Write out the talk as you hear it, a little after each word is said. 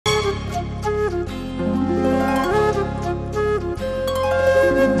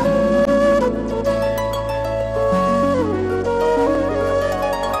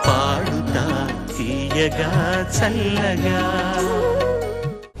చల్లగా.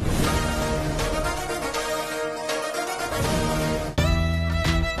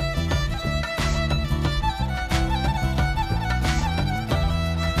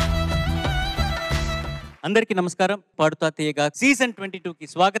 అందరికీ నమస్కారం. పాడుతా తీయగా సీజన్ 22 కి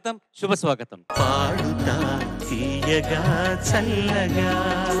స్వాగతం, శుభ స్వాగతం. పాడుతా తీయగా చల్లగా.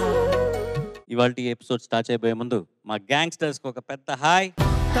 ఇవాళ ఎపిసోడ్ స్టార్ట్ చేయబోయే ముందు మా గ్యాంగ్స్టర్స్ కి ఒక పెద్ద హాయ్.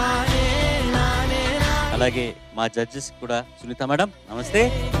 అలాగే మా జడ్జెస్ కూడా సునీత మేడం నమస్తే,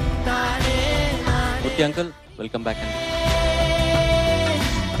 మూర్తి అంకుల్ వెల్కమ్ బ్యాక్ అండి,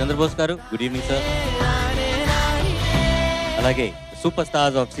 చంద్రబోస్ గారు గుడ్ ఈవినింగ్ సార్, అలాగే super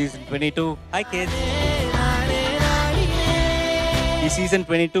stars of season 22 hi kids. ఈ season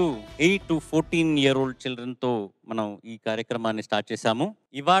 22 8 to 14 year old children తో మనం ఈ కార్యక్రమాన్ని స్టార్ట్ చేశాము.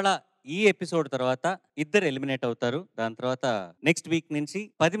 ఇవాళ ఈ ఎపిసోడ్ తర్వాత ఇద్దరు ఎలిమినేట్ అవుతారు. దాని తర్వాత నెక్స్ట్ వీక్ నుంచి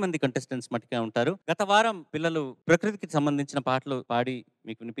 10 మంది కంటెస్టెంట్స్ మట్టుగా ఉంటారు. గత వారం పిల్లలు ప్రకృతికి సంబంధించిన పాటలు పాడి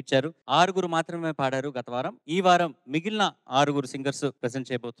మీకు వినిపించారు. 6 మాత్రమే పాడారు గత వారం. ఈ వారం మిగిలిన 6 సింగర్స్ ప్రెజెంట్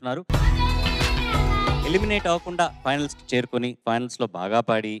చేయబోతున్నారు. ఎలిమినేట్ అవ్వకుండా ఫైనల్స్ కి చేరుకొని ఫైనల్స్ లో బాగా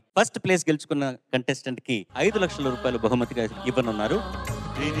పాడి ఫస్ట్ ప్లేస్ గెలుచుకున్న కంటెస్టెంట్ కి 5 లక్షల రూపాయలు బహుమతిగా ఇవ్వనున్నారు.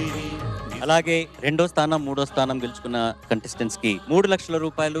 అలాగే 2వ స్థానం 3వ స్థానం గెలుచుకున్న కంటెస్టెంట్స్ కి 3 లక్షల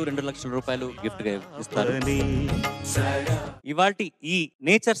రూపాయలు 2 లక్షల రూపాయలు గిఫ్ట్ గా ఇస్తారు. ఇవాల్టి ఈ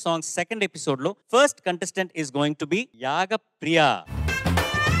నేచర్ సాంగ్స్ సెకండ్ ఎపిసోడ్ లో first contestant is going to be Yagapriya.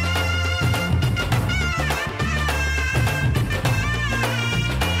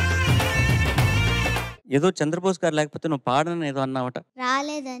 ఏదో చంద్రబోస్ గారు లేకపోతే నువ్వు పాడని ఏదో అన్నావట.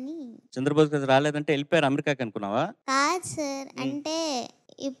 రాలేదని. చంద్రబోస్ గారు రాలేదంటే వెళ్ళిపోయారు అమెరికాకి అనుకున్నావా? కాదు సార్, అంటే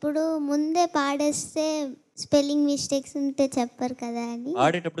ఇప్పుడు ముందే పాడేస్తే స్పెల్లింగ్ మిస్టేక్స్ ఉంటే చెప్పరు కదా అని.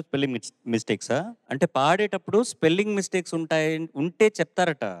 పాడేటప్పుడు స్పెల్లింగ్ మిస్టేక్సా? అంటే పాడేటప్పుడు స్పెల్లింగ్ మిస్టేక్స్ ఉంటే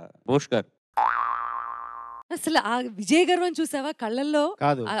చెప్తారట బోస్ గారు. అసలు ఆ విజయ గర్వం చూసావా కళ్ళల్లో?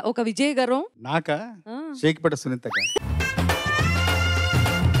 కాదు, ఒక విజయ గర్వం నాకా షేక్పేట సునీతగా.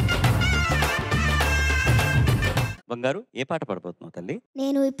 బంగారు ఏ పాట పాడబోతున్నావు తల్లి?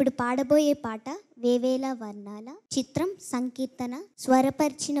 నేను ఇప్పుడు పాడబోయే పాట వేవేల వర్ణాల, చిత్రం సంకీర్తన.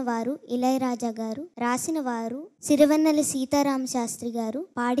 స్వరపరిచిన వారు ఇళయరాజా గారు, రాసిన వారు సిరివెన్నెల సీతారామ శాస్త్రి గారు,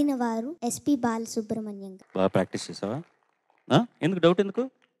 పాడిన వారు SP బాలసుబ్రహ్మణ్యం గారు. బాగా ప్రాక్టీస్ చేసావా? ఎందుకు డౌట్ ఎందుకు?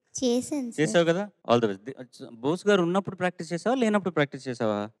 చేసావు కదా, ఆల్ ది బెస్ట్. బోస్ గారు ఉన్నప్పుడు ప్రాక్టీస్ చేసావా లేనప్పుడు ప్రాక్టీస్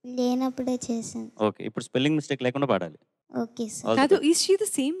చేసావా? లేనప్పుడే చేశాను. ఓకే, ఇప్పుడు స్పెల్లింగ్ మిస్టేక్ లేకుండా పాడాలి. Okay sir. కాదు, is she the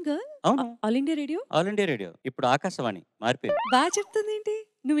same girl? అవును, all India radio. All India radio ఇప్పుడు ఆకాశవాణి మారిపోయింది. బాగా చెప్తుంది ఏంటి?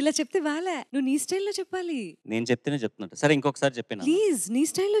 నువ్వు ఇలా చెప్తే వాళ్ళే, నువ్వు నీ స్టైల్లో చెప్పాలి. నేను చెప్తేనే చెప్తున్నట్టు. సరే ఇంకొకసారి చెప్పిన ప్లీజ్ నీ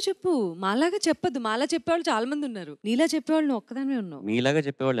స్టైల్లో చెప్పు. మాలాగా చెప్పొద్దు. మాలా చెప్పేవాళ్ళు చాలా మంది ఉన్నారు, నీలా చెప్పేవాళ్ళు నువ్వు ఒక్కదానివే ఉన్నావు. మీలాగా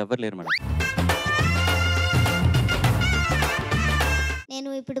చెప్పేవాళ్ళు ఎవరు లేరు మేడం.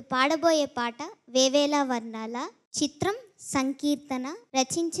 నేను ఇప్పుడు పాడబోయే పాట వేవేల వర్ణాల, చిత్రం సంకీర్తన.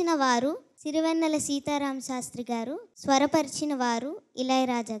 రచించిన వారు సిరివెన్నెల సీతారామ శాస్త్రి గారు, స్వరపరిచిన వారు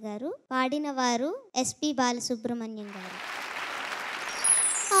ఇళయరాజా గారు, పాడిన వారు SP బాలసుబ్రహ్మణ్యం గారు.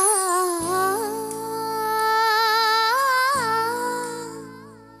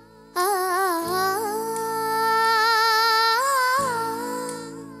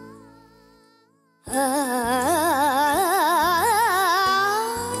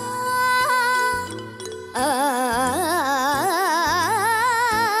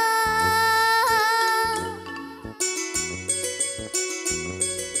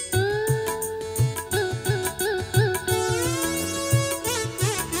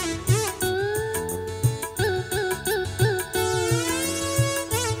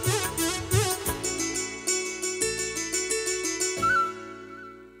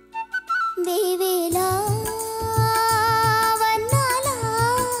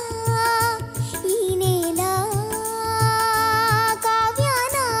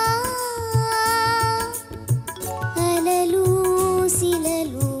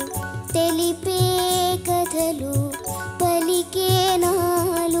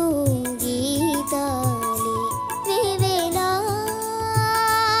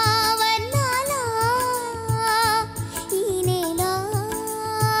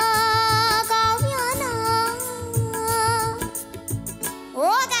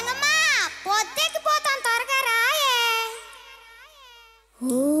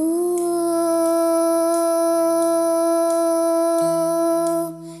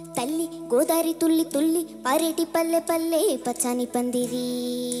 తుల్లి తుల్లి పారేటి పల్లె పల్లె పచ్చని పందిరి,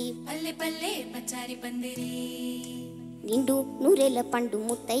 పల్లె పల్లె పచ్చని పందిరి. నిండు నూరేల పండు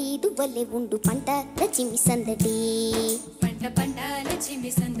ముత్తైదు వల్లే ఉండు పంట లక్ష్మి సందడి, పంట పంట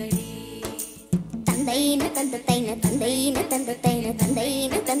లక్ష్మి సందడి. తందైన తందతైన తందైన తందతైన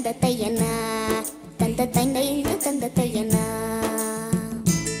తందైన తందతయ్యన తంద తైన తంద తయ్యనా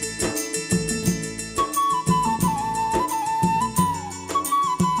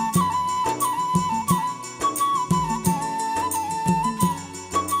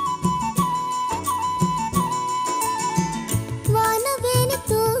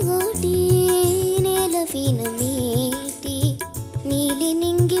నీలి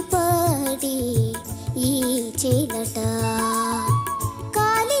నింగి పాడి ఈ చేలట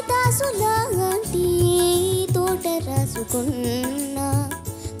కాళిదాసులాంటి తోట రాసుకున్న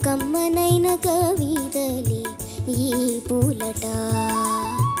కమ్మనైన కవితలి ఈ పూలట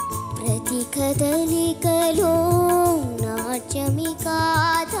ప్రతి కదలికలో నాట్యమి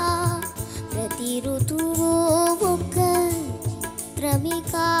కాదా ప్రతి ఋతువు ఒక్క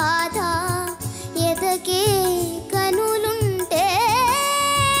చిత్రమి కాదా ఎదకే కనులుంటే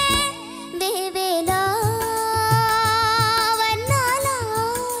వేవేలా వర్ణాల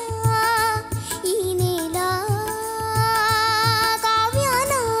ఈ నేల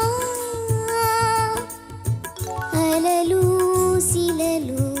కావ్యాన అలలు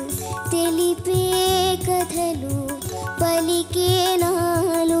శిలలు తెలిపే కథలు పలికే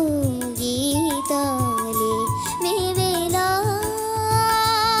నాలో గీతాలే వేవేలా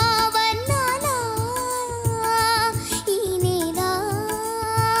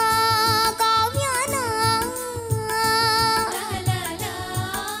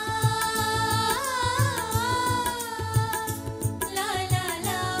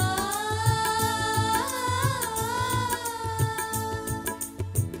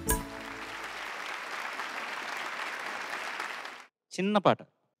చిన్న పాట,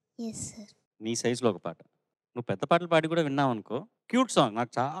 ఎస్ సార్. నీ సైజులో ఒక పాట. నువ్వు పెద్ద పాటలు పాడి కూడా విన్నావు అనుకో, క్యూట్ సాంగ్, నాకు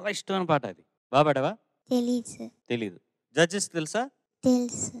చాలా ఇష్టమైన పాట అది. బాగా పాడావా? తెలీదు సార్. తెలీదు. జడ్జెస్ తెలుసా?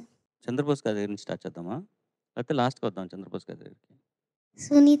 తెలుసు. చంద్రబోస్ గారి దగ్గర నుంచి స్టార్ట్ చేద్దామా, లేకపోతే లాస్ట్కి వద్దాం? చంద్రబోస్ గారి దగ్గరికి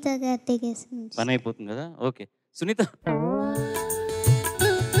సునీత గారి పని అయిపోతుంది కదా. ఓకే సునీత.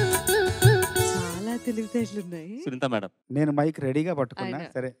 చాలా తెలివితేటలున్నాయి. సునీత మేడం. నేను మైక్ రెడీగా పట్టుకున్నా.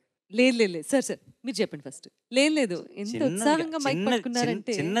 ఆయన- సరే లేదు సార్ మీరు చెప్పండి ఫస్ట్. లేదు ఎంత ఉత్సాహంగా మైక్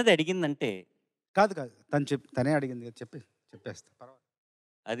పట్టుకున్నారంటే. చిన్నది అడిగిందంటే కాదు తనే అడిగింది కదా, చెప్పేస్తా పర్వాలేదు.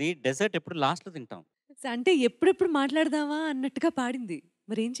 అది డెజర్ట్ ఎప్పుడు లాస్ట్ లో తింటాం అంటే ఎప్పుడెప్పుడు మాట్లాడదామా అన్నట్టుగా పాడింది.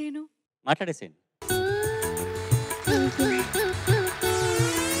 మరి ఏం చేయను? మాట్లాడేసేయండి.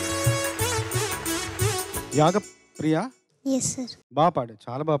 Yagapriya yes sir. బాగా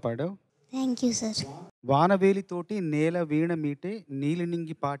పాడావు, చాలా బాగా పాడావు. Thank you sir. వానవేలితోటి నేల వీణ మీటే నీలి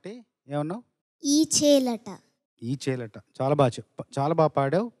నింగి పాటే ఏమన్నావు? ఈ చేలట. ఈ చేలట. చాలా బాగా చాలా బాగా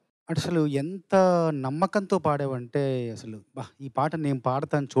పాడావు. అసలు ఎంత నమ్మకంతో పాడావు అంటే అసలు ఈ పాట నేను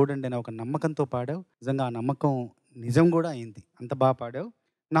పాడతాను చూడండి అని ఒక నమ్మకంతో పాడావు. నిజంగా ఆ నమ్మకం నిజం కూడా అయింది. అంత బాగా పాడావు.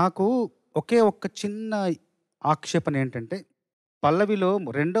 నాకు ఒకే ఒక్క చిన్న ఆక్షేపణ ఏంటంటే, పల్లవిలో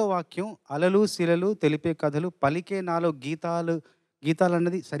రెండో వాక్యం అలలు శిలలు తెలిపే కథలు పలికే నాలో గీతాలు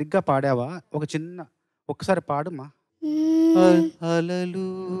అన్నది సరిగ్గా పాడావా? ఒక్కసారి పాడుమా.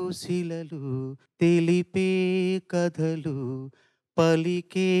 అలలు శిలలు తెలిపే కథలు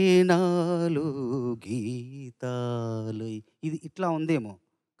పలికే నాలో గీతాలు. ఇది ఇట్లా ఉందేమో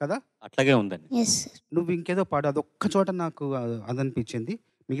కదా? అట్లాగే ఉందండి. Yes sir. నువ్వు ఇంకేదో పాడు, అది ఒక్క చోట నాకు అదనిపించింది.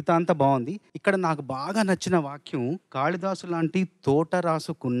 మిగతా అంతా బాగుంది. ఇక్కడ నాకు బాగా నచ్చిన వాక్యం, కాళిదాసు లాంటి తోట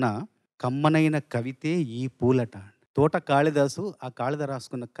రాసుకున్న కమ్మనైన కవితే ఈ పూలట. తోట కాళిదాసు, ఆ కాళిదాసు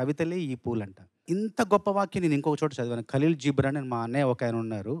రాసుకున్న కవితలే ఈ పూలంట. ఇంత గొప్ప వాక్యం నేను ఇంకొక చోట చదివాను. ఖలీల్ జిబ్రాన్ అని మా అన్నయ్య ఒక ఆయన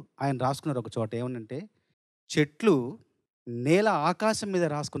ఉన్నారు, ఆయన రాసుకున్నారు ఒక చోట. ఏమనంటే, చెట్లు నేల ఆకాశం మీద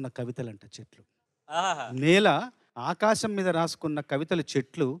రాసుకున్న కవితలంట. చెట్లు నేల ఆకాశం మీద రాసుకున్న కవితలు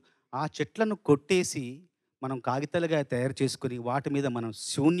చెట్లు. ఆ చెట్లను కొట్టేసి మనం కాగితాలుగా తయారు చేసుకుని వాటి మీద మనం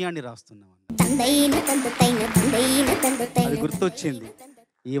శూన్యాన్ని రాస్తున్నాం. అది గుర్తొచ్చింది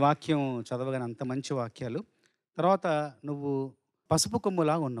ఈ వాక్యం చదవగానే. అంత మంచి వాక్యాలు. తర్వాత నువ్వు పసుపు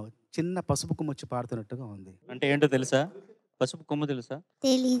కొమ్ములాగా ఉన్నావు. చిన్న పసుపు కొమ్ము వచ్చి పాడుతున్నట్టుగా ఉంది. అంటే ఏంటో తెలుసా? పసుపు కొమ్ము తెలుసా?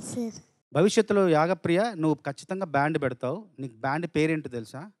 తెలీదు సార్. భవిష్యత్తులో యాగప్రియ నువ్వు ఖచ్చితంగా బ్యాండ్ పెడతావు. నీకు బ్యాండ్ పేరేంటో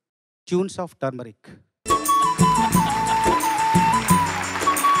తెలుసా? Tunes of turmeric.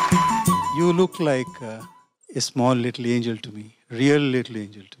 You look like a small little angel to me, real little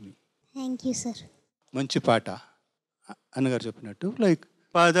angel to me. Thank you sir. మంచి పాట అన్నగారు చెప్పినట్టు, లైక్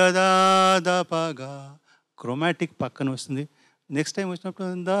పదదా పగా క్రోమాటిక్ పక్కన వస్తుంది. నెక్స్ట్ టైం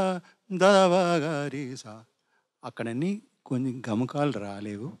వచ్చినప్పుడు దాగారీసా అక్కడన్నీ కొన్ని గమకాలు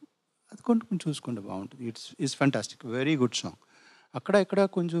రాలేవు. అది కొంచెం చూసుకుంటే బాగుంటుంది. It's fantastic, very good song. అక్కడ ఇక్కడ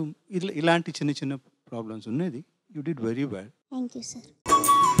కొంచెం ఇలాంటి చిన్న చిన్న ప్రాబ్లమ్స్ ఉన్నది. You did very well. Thank you sir.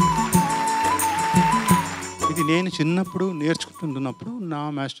 ఇది నేను చిన్నప్పుడు నేర్చుకుంటున్నప్పుడు నా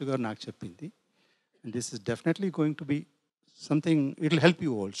మాస్టర్ గారు నాకు చెప్పింది. This is definitely going to be something it will help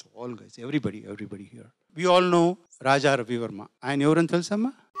you also, all guys, everybody here. We all know రాజా రవివర్మ. ఆయన ఎవరని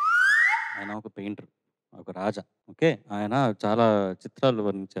తెలుసమ్మా? ఆయన ఒక పెయింటర్, ఒక రాజా. ఓకే, ఆయన చాలా చిత్రాలు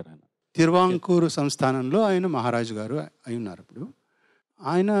వర్ణించారు. ఆయన తిరువాంకూరు సంస్థానంలో ఆయన మహారాజు గారు అయి ఉన్నారు. అప్పుడు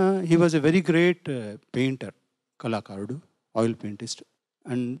ఆయన he was a very great painter, కళాకారుడు, ఆయిల్ పెయింటిస్ట్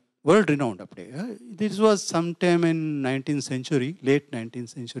అండ్ వరల్డ్ రినౌండ్ అప్పుడే. This was some time in 19th century, late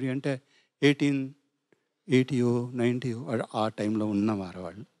 19th century, అంటే 1880 90 ఆ టైంలో ఉన్నవారు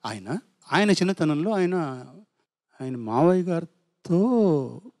వాళ్ళు. ఆయన చిన్నతనంలో ఆయన మావయ్య గారితో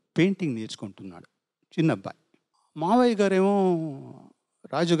పెయింటింగ్ నేర్చుకుంటున్నాడు, చిన్న అబ్బాయి. మావయ్య గారేమో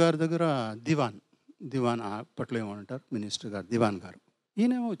రాజుగారి దగ్గర దివాన్ అప్పట్లో ఏమంటారు, మినిస్టర్ గారు, దివాన్ గారు.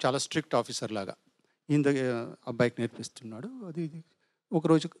 ఈయనేమో చాలా స్ట్రిక్ట్ ఆఫీసర్ లాగా ఈయన దగ్గర అబ్బాయికి నేర్పిస్తున్నాడు. అది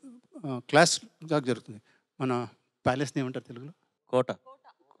ఒకరోజు క్లాస్ దాకా జరుగుతుంది. మన ప్యాలెస్ని ఏమంటారు తెలుగులో?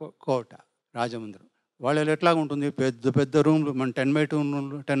 కోట, రాజమందిరం. వాళ్ళు ఎట్లాగా ఉంటుంది, పెద్ద పెద్ద రూమ్లు, మన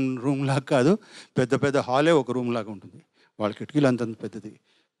 10x10 రూమ్ లాగా కాదు, పెద్ద పెద్ద హాలే ఒక రూమ్ లాగా ఉంటుంది. వాళ్ళ కిటికీలు అంత పెద్దది,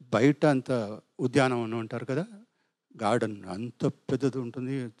 బయట అంత ఉద్యానవనం అంటారు కదా, గార్డెన్ అంత పెద్దది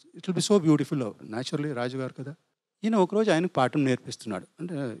ఉంటుంది. It will be so beautiful. Naturally రాజుగారు కదా. ఈయన ఒకరోజు ఆయనకు పాఠం నేర్పిస్తున్నాడు,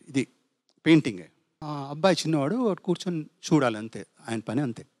 అంటే ఇది పెయింటింగే. ఆ అబ్బాయి చిన్నవాడు, కూర్చొని చూడాలి అంతే, ఆయన పని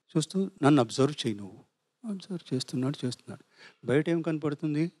అంతే. చూస్తూ నన్ను అబ్జర్వ్ చేయి, నువ్వు అబ్జర్వ్ చేస్తున్నాడు. బయట ఏం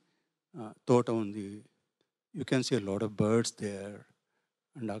కనపడుతుంది, తోట ఉంది, you can see lot of birds there.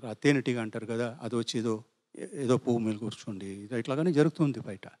 And అక్కడ తేనెటీగ అంటారు కదా, అది వచ్చి ఏదో పువ్వు మీద కూర్చోండి, ఇట్లాగానే జరుగుతుంది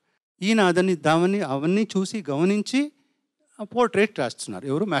బయట. ఈయన అవన్నీ చూసి గమనించి పోర్ట్రేట్ రాస్తున్నారు.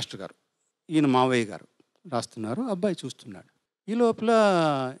 ఎవరు? మాస్టర్ గారు, ఈయన మావయ్య గారు రాస్తున్నారు, అబ్బాయి చూస్తున్నాడు. ఈ లోపల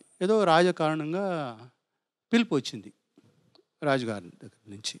ఏదో రాజకారణంగా పిలుపు వచ్చింది రాజుగారి దగ్గర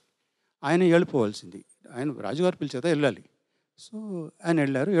నుంచి. ఆయన వెళ్ళిపోవాల్సింది, ఆయన రాజుగారు పిలిచేదా వెళ్ళాలి. సో ఆయన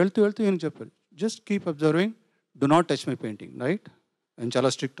వెళ్తూ ఈయన చెప్పారు, just keep observing, do not touch my painting, right? ఆయన చాలా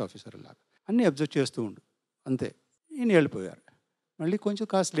స్ట్రిక్ట్ ఆఫీసర్ లాగా, అన్నీ అబ్జర్వ్ చేస్తూ ఉండు అంతే. ఈయన వెళ్ళిపోయారు. మళ్ళీ కొంచెం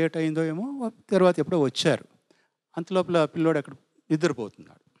కాస్త లేట్ అయిందో ఏమో, తర్వాత ఎప్పుడో వచ్చారు. అంతలోపల పిల్లోడు అక్కడ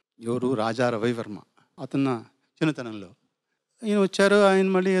నిద్రపోతున్నాడు. ఎవరు? రాజా రవివర్మ. అతను చిన్నతనంలో ఈయన వచ్చారు. ఆయన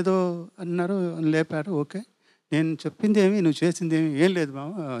మళ్ళీ ఏదో అన్నారు, లేపారు. ఓకే, నేను చెప్పింది ఏమి, నువ్వు చేసింది ఏమి? ఏం లేదు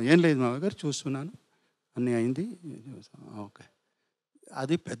మావ గారు, చూస్తున్నాను, అన్నీ అయింది. ఓకే.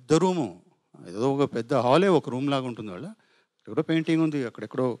 అది పెద్ద రూము, ఏదో ఒక పెద్ద హాలే ఒక రూమ్ లాగా ఉంటుంది. వాళ్ళ ఎక్కడో పెయింటింగ్ ఉంది,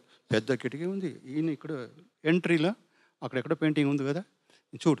 అక్కడెక్కడో పెద్ద కిటికీ ఉంది. ఈయన ఇక్కడ ఎంట్రీలో అక్కడెక్కడో పెయింటింగ్ ఉంది కదా,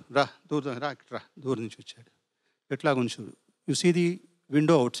 చూడు, దూరం నుంచి వచ్చాడు. ఎట్లాగుంది చూడు, you see the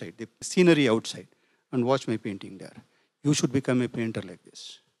window out side, the scenery out side, and watch my painting there. You should become a painter like this.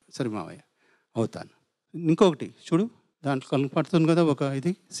 సరే మావయ్య, అవుతాను. ఇంకొకటి చూడు, దాంట్లో కనపడుతుంది కదా ఒక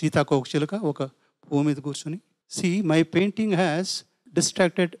ఇది, సీతాకోకచిలుక ఒక పువ్వు మీద కూర్చొని. See my painting has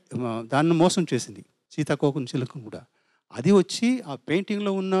distracted, దాన్ని మోసం చేసింది సీతాకోకం చిలుక కూడా. అది వచ్చి ఆ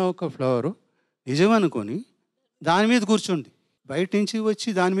పెయింటింగ్లో ఉన్న ఒక ఫ్లవరు నిజమనుకొని దాని మీద కూర్చోండి, బయట నుంచి వచ్చి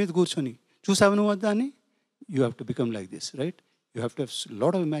దాని మీద కూర్చొని చూసావు నువ్వు దాన్ని. You have to become like this, right? You have to have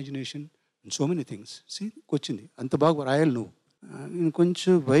lot of imagination and so many things. C వచ్చింది, అంత బాగా రాయాలి నువ్వు. నేను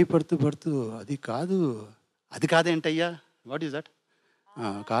కొంచెం భయపడుతూ అది కాదేంటయ్యా, వాట్ ఈస్ దట్?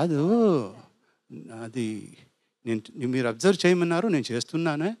 కాదు, అది మీరు అబ్జర్వ్ చేయమన్నారు, నేను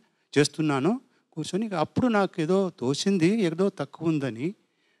చేస్తున్నాను కూర్చొని. అప్పుడు నాకు ఏదో తోచింది, ఏదో తక్కువ ఉందని.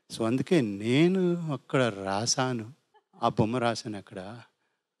 సో అందుకే నేను అక్కడ రాశాను, ఆ బొమ్మ రాశాను అక్కడ,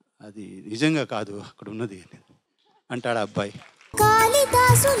 అది నిజంగా కాదు అక్కడ ఉన్నది అంటాడు ఆ అబ్బాయి.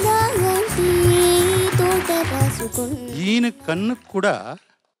 ఈయన కన్ను కూడా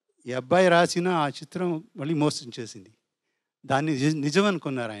ఈ అబ్బాయి రాసిన ఆ చిత్రం మళ్ళీ మోసం చేసింది. దాన్ని నిజం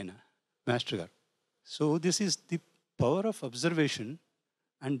అనుకున్నారు ఆయన మాస్టర్ గారు. So this is the power of observation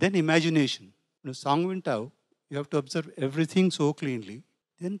and then imagination. నువ్వు సాంగ్ వింటావు, you have to observe everything so cleanly.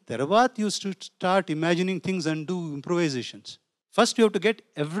 Then తర్వాత you to start imagining things and do improvisations. First you have to get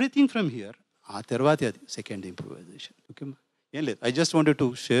everything from here, ఆ తర్వాతే అది second improvisation. ఓకేమ్మా, ఏం లేదు. I just wanted to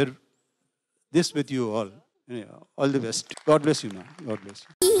share this with you all. All the best. God bless you మా. God bless you.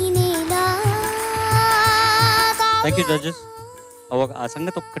 Thank you judges. ఆ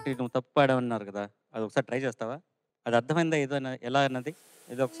సంగతి ఒక్కటి నువ్వు తప్పు పాడామన్నారు కదా, అది ఒకసారి ట్రై చేస్తావా? అది అర్థమైందా ఏదో ఎలా అన్నది?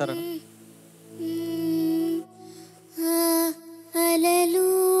 ఏదో ఒకసారి అలలు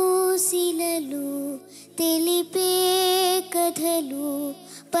శిలలు తెలిపే కథలు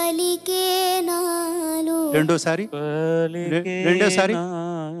పలికే నాలో. రెండోసారి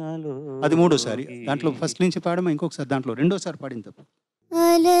అది మూడోసారి. దాంట్లో ఫస్ట్ నుంచి పాడమా, ఇంకొకసారి దాంట్లో రెండోసారి పాడింది తప్పు.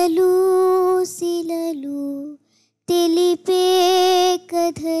 అలలు శిలలు తెలిపే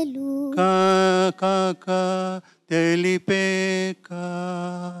కథలు తెలిపే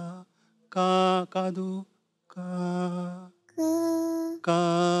కాదు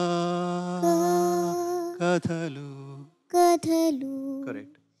కథలు కథలు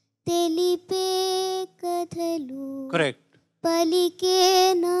కరెక్ట్ తెలిపే కథలు కరెక్ట్ పలికే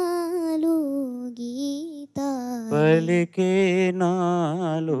నాలో గీతాలు పలికే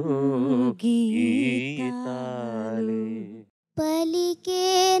నాలో గీతాలే పలికే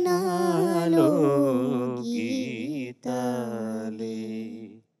నాలో గీతాలే.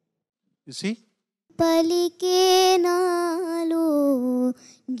 యు సీ పలికే నాలో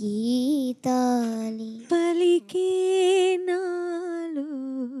గీతాలి పలికే నాలో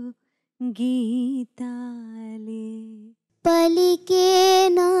గీతాలే పలికే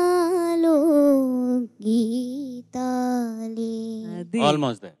నాలో గీతాలి.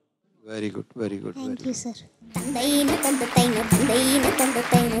 Almost they. Very good very good thank very you sir. తందైన తందతైన తందైన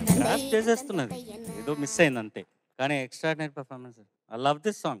తందతైన rap చేసేస్తున్నది, ఏదో మిస్ అయింది అంతే. కానీ extraordinary performance. I love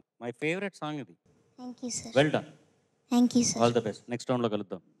this song, my favourite song ఇది. Thank you sir. Well done. Thank you sir. All the best. Next round లో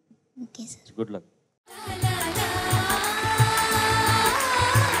కలుద్దాం. Okay sir. Good luck.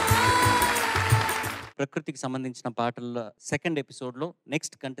 ప్రకృతికి సంబంధించిన పాటల సెకండ్ ఎపిసోడ్ లో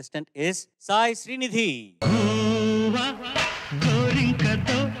next contestant is Sai Srinidhi.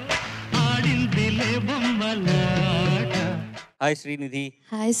 Hi Srinidhi.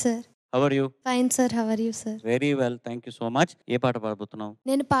 Hi sir. How are you? Fine sir. How are you sir? Very well, thank you so much. ఏ పాట పాడబోతున్నావు?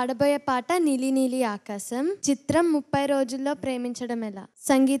 నేను పాడబోయే పాట నీలి నీలి ఆకాశం. చిత్రం 30 రోజుల్లో ప్రేమించడం ఎలా.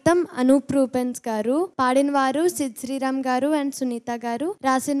 సంగీతం అనూప్ రూపెన్స్ గారు, పాడిన వారు సిద్ శ్రీరామ్ గారు అండ్ సునీత గారు,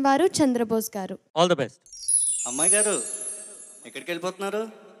 రాసిన వారు చంద్రబోస్ గారు. All the best. అమ్మాయి గారు ఎక్కడికి వెళ్ళిపోతున్నారు?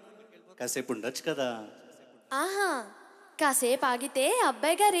 కాసేపు ఉండొచ్చు కదా. ఆహా, కాసేపు ఆగితే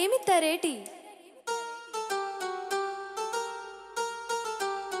అబ్బాయి గారు ఏమిస్తారేటి?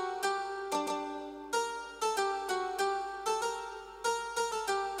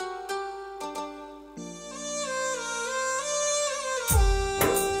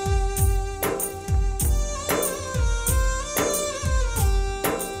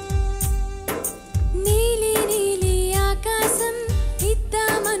 నీలి నీలి ఆకాశం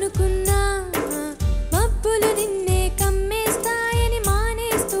ఇద్దామనుకున్నా, మబ్బులు నిన్నే కమ్మేస్తాయని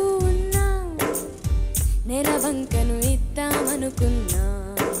మానేస్తూ ఉన్నా. నెలవంకను ఇద్దామనుకున్నా,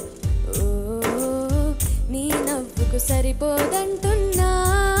 ఓ నీ నవ్వుకు సరిపోదంటున్నా.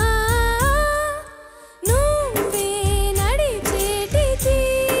 నువ్వే నడిచేటి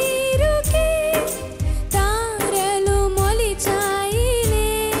తీరుకే తారలు మొలిచాయి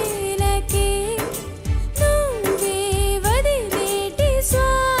నేలకే. నువ్వే వదిలేటి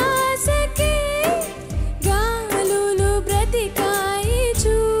శ్వాసకే గాలులు బ్రతికాయి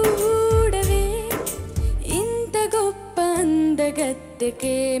చూడవే. ఇంత గొప్ప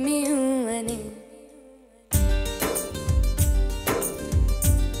అందగత్తెకేమి అని.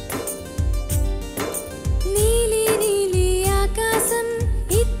 నీలి నీలి ఆకాశం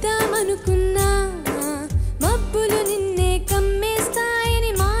ఇద్దామనుకున్నా, మబ్బులు నిన్నే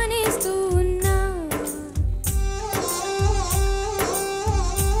కమ్మేస్తాయని మానేస్తూ ఉన్నా.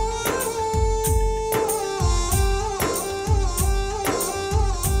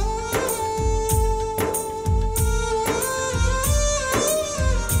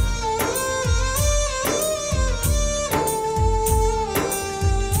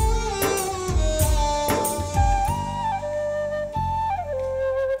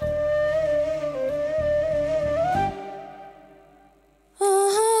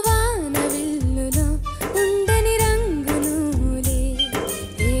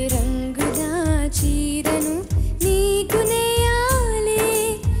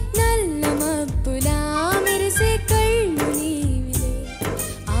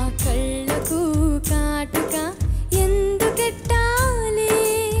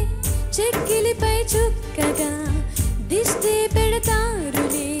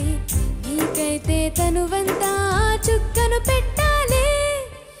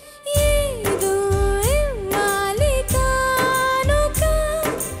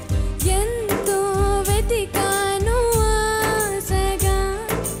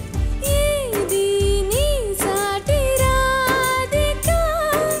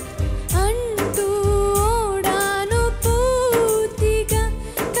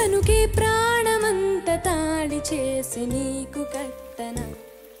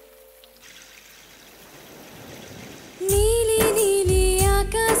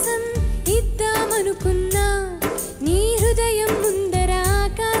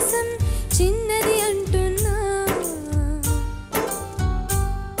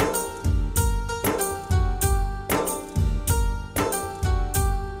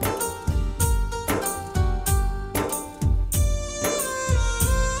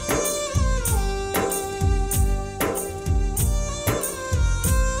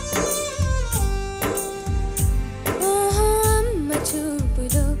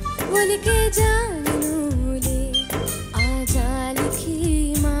 వరకే జాలినులే ఆ జాలికి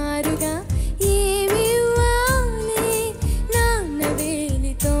మారుగా ఏమివ్వాలి నాన్న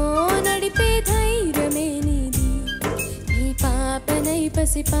వేలితో నడిపే ధైర్యమే నీది ఈ పాపనై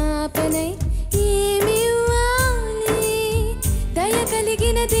పసి పాపనై ఏమివ్వాలి దయ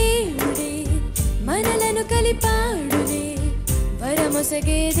కలిగిన దేవుడే మనలను కలిపాడులే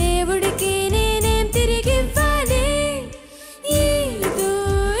వరమొసగే దేవుడికి నేనేం తిరిగివ్వాలి ఏదో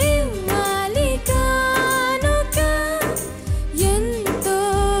ఇవ్వాలి కానుక ఎంతో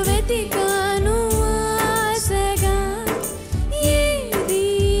వెతికాను ఆశగా ఏది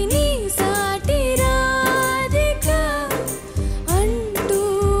నీ సాటి రాధిక అంటూ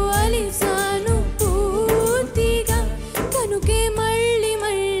అలిసాను పూర్తిగా కనుకే మళ్ళీ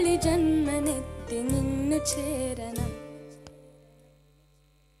మళ్ళీ జన్మనెత్తి నిన్ను చేరన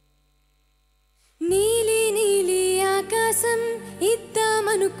నీలి నీలి ఆకాశం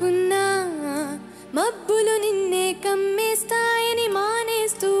ఇద్దామనుకున్నా మబ్బులు నిన్నే కమ్మేస్తాయని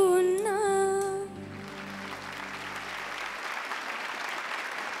మానేస్తూ ఉన్నా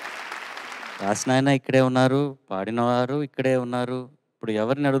రాసిన ఆయన ఇక్కడే ఉన్నారు, పాడినవారు ఇక్కడే ఉన్నారు. ఇప్పుడు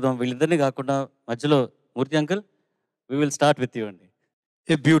ఎవరిని అడుగుదాం? వీళ్ళిద్దరిని కాకుండా మధ్యలో మూర్తి uncle, we will start with you అండి.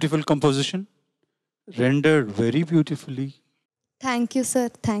 A beautiful composition, rendered very beautifully. Thank you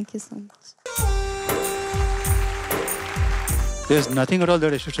sir, thank you so much. There's nothing at all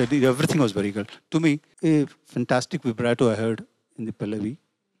that I should say. Everything was very good. To me, a fantastic vibrato I heard in the Pallavi,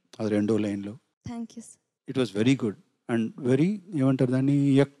 or Rendo line lo. Thank you sir. It was very good and very, ఏమంటారు దాన్ని,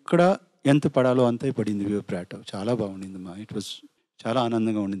 ఎక్కడ ఎంత పడాలో అంతే పడింది విబ్రాటో. చాలా బాగుండింది. It was చాలా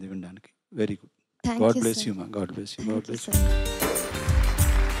ఆనందంగా ఉండింది వినడానికి. Very good. God bless you మా. God bless you. God bless you.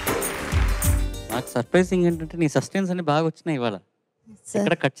 నాకు సర్ప్రైజింగ్ ఏంటంటే నీ సస్టెన్స్ అన్ని బాగా వచ్చినాయి ఇవాళ.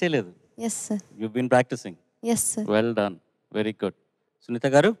 ఎక్కడ కట్ చేయలేదు. Yes sir. You been practising. Yes sir. Well done. Very good. Sunitha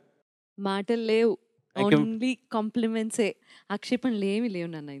గారు, మాటలు లేవు, Thank you. ఓన్లీ కాంప్లిమెంట్సే. ఆక్షేపణలు ఏమి లేవు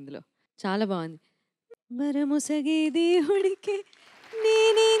నాన్న ఇందులో. చాలా బాగుంది. మరముసగే దేవుడికి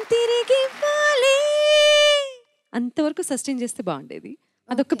నేనేం తిరిగి ఇవ్వాలి, అంతవరకు సస్టైన్ చేస్తే బాగుండేది.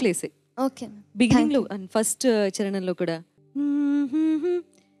 అదొక్క ప్లేసే. ఓకే బిగినింగ్ లో ఫస్ట్ చరణంలో కూడా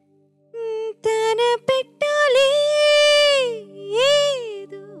తన పెట్టాలి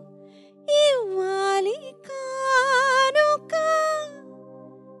ఏదో ఇవ్వాలి కానుక,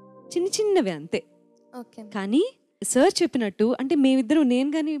 చిన్న చిన్నవి అంతే. ఓకే. కానీ సార్ చెప్పినట్టు, అంటే మేమిద్దరం, నేను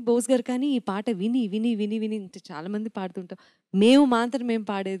కానీ బోస్ గారు కానీ ఈ పాట విని విని విని విని చాలా మంది పాడుతుంటాం. మేము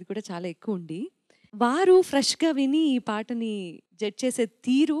పాడేది కూడా చాలా ఎక్కువ ఉండి, వారు ఫ్రెష్గా విని ఈ పాటని జడ్జ్ చేసే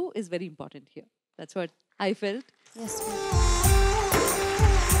తీరు is very important here. That's what I felt. Yes.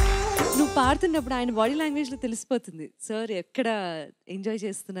 నువ్వు పాడుతున్నప్పుడు ఆయన బాడీ లాంగ్వేజ్లో తెలిసిపోతుంది సార్ ఎక్కడ ఎంజాయ్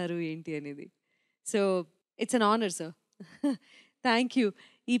చేస్తున్నారు ఏంటి అనేది. So it's an honour sir. Thank you.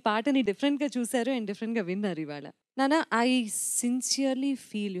 ఈ పాటని డిఫరెంట్గా చూశారు అండ్ డిఫరెంట్గా విన్నారు ఇవాళ. నానా, I sincerely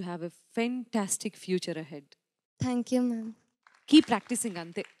feel you have a fantastic future ahead. Thank you ma'am. Keep practising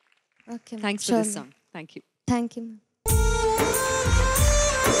అంతే. Okay. Thanks for this song. Thank you. Thank you ma'am.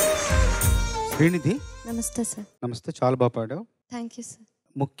 Srinidhi, నమస్తే సార్. నమస్తే. చాలా బాగా పాడావు. Thank you sir.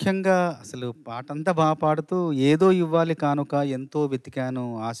 ముఖ్యంగా అసలు పాట అంతా బాగా పాడుతూ ఏదో ఇవ్వాలి కానుక ఎంతో వెతికాను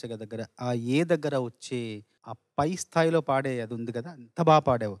ఆశగా దగ్గర, ఆ ఏ దగ్గర వచ్చే ఆ పై స్థాయిలో పాడే అది ఉంది కదా, అంత బాగా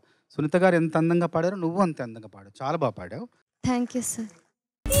పాడావు. సునీత గారు ఎంత అందంగా పాడారో నువ్వు అంత అందంగా పాడావు. చాలా బాగా పాడావు. Thank you sir.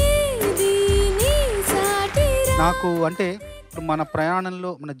 నాకు అంటే ఇప్పుడు మన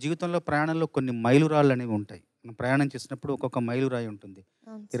ప్రయాణంలో, మన జీవితంలో ప్రయాణంలో కొన్ని మైలురాళ్ళు అనేవి ఉంటాయి. మనం ప్రయాణం చేసినప్పుడు ఒక్కొక్క మైలురాయి ఉంటుంది.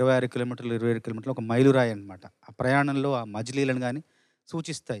 26 కిలోమీటర్లు, 27 కిలోమీటర్లు ఒక మైలురాయి అనమాట. ఆ ప్రయాణంలో ఆ మజిలీలను కానీ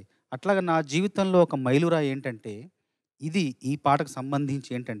సూచిస్తాయి. అట్లాగా నా జీవితంలో ఒక మైలురాయి ఏంటంటే ఇది, ఈ పాటకు సంబంధించి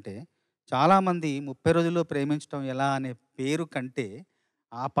ఏంటంటే, చాలామంది 30 రోజుల్లో ప్రేమించడం ఎలా అనే పేరు కంటే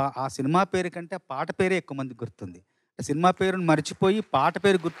ఆ సినిమా పేరు కంటే ఆ పాట పేరే ఎక్కువ మందికి గుర్తుంది. సినిమా పేరును మర్చిపోయి పాట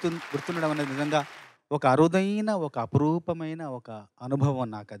పేరు గుర్తుండడం అనేది నిజంగా ఒక అరుదైన, ఒక అపురూపమైన ఒక అనుభవం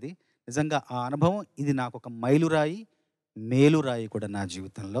నాకు. అది నిజంగా ఆ అనుభవం, ఇది నాకు ఒక మైలురాయి, మేలురాయి కూడా నా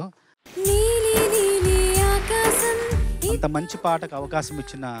జీవితంలో. అంత మంచి పాటకు అవకాశం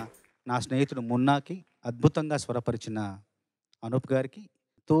ఇచ్చిన నా స్నేహితుడు మున్నాకి, అద్భుతంగా స్వరపరిచిన అనూప్ గారికి,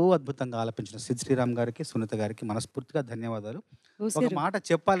 ఎంతో అద్భుతంగా ఆలపించిన సిద్ శ్రీరామ్ గారికి, సునీత గారికి మనస్ఫూర్తిగా ధన్యవాదాలు. ఒక మాట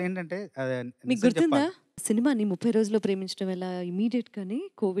చెప్పాలి ఏంటంటే, మీకు గుర్తుందా సినిమాని 30 రోజుల్లో ప్రేమించడం ఎలా ఇమీడియట్ గానే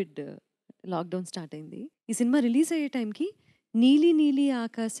కోవిడ్ లాక్డౌన్ స్టార్ట్ అయింది. ఈ సినిమా రిలీజ్ అయ్యే టైంకి నీలి నీలి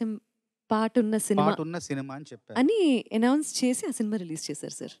ఆకాశం పాటున్న సినిమా అని చెప్పారు అని అనౌన్స్ చేసి ఆ సినిమా రిలీజ్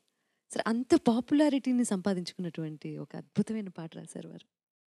చేశారు సార్. సార్ అంత పాపులారిటీని సంపాదించుకున్నటువంటి ఒక అద్భుతమైన పాట రాశారు వారు.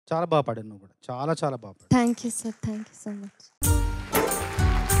 చాలా బాగా పాడారు నువ్వు కూడా. చాలా చాలా బాగా పాడారు. Thank you sir. Thank you so much.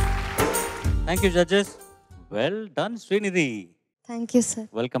 Thank you judges. Well done Srinidhi. Thank you sir.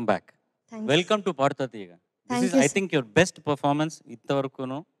 Welcome back. Welcome to పాడుతా తీయగా. This is, I think, your best performance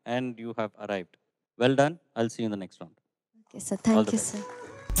ఇంతవరకును, and you have arrived. Well done. I'll see you in the next round. Okay, sir. Thank you, sir.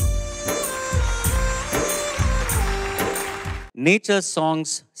 Nature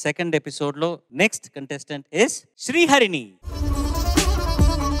Songs second episode lo next contestant is Shri Harini.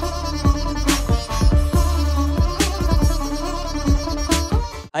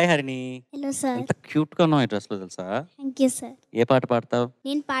 Hi Harini. Hello sir. ఎంత cute గా ఉన్నావు ఈ dress లో తెలుసా? Thank you sir. ఏ పాట పాడతావు?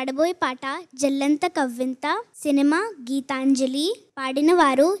 నేను పాడబోయే పాట జల్లంత కవ్వింత, cinema Gitanjali. పాడిన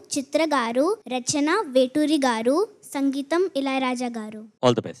వారు చిత్ర గారు, రచన వేటూరి గారు, సంగీతం ఇళయరాజా గారు.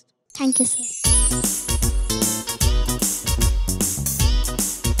 All the best. Thank you sir.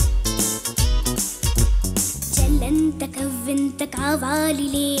 జల్లంత కవ్వింత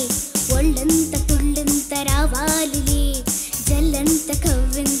కావాలిలే, ఒళ్ళంత తుళ్ళంత రావాలిలే. జల్లంత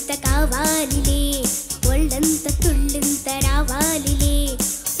కవ్వింత కావాలిలే, ఒళ్ళంత తుళ్ళంత రావాలిలే.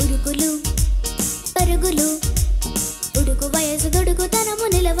 ఉరుకులు పరుగులు, ఉడుకు వయసు దొడుకు తనము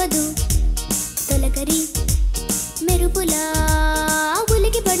నిలవదు. తొలకరి మెరుపులా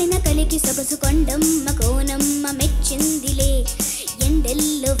ఉలికి పడిన కలికి సొగసు కొండమ్మ కోనమ్మ మెచ్చిందిలే.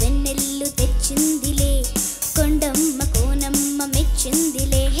 ఎండెల్లో వెన్నెల్లు తెచ్చిందిలే, కొండమ్మ కోనమ్మ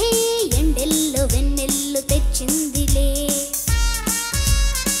మెచ్చిందిలే. హే ఎండెల్లో వెన్నెల్లు తెచ్చిందిలే.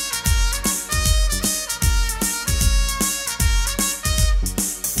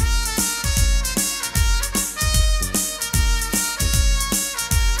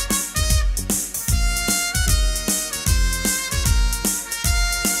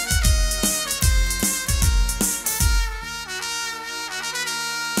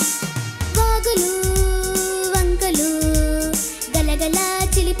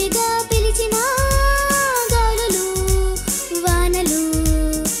 చిలిపిగా పిలిచిన గాలులు వానలు,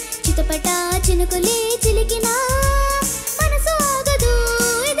 చితపట చినుకులే చిలికిన మనసు ఆగదు.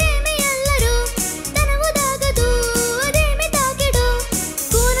 ఇదేమి అల్లరు, తనవు దాగదు, అదేమి తాకెడు.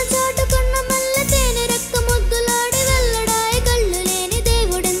 కూన చాటుకున్న మల్ల తేనె రక్క ముద్దులాడి వెళ్ళడాయ కళ్ళు లేని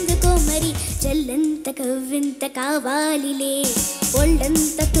దేవుడెందుకో మరి. జల్లంత కవ్వింత కావాలిలే,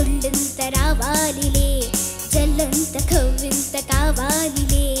 ఒళ్ళంత తుళ్ళంత రావాలిలే. జల్లంత కవ్వింత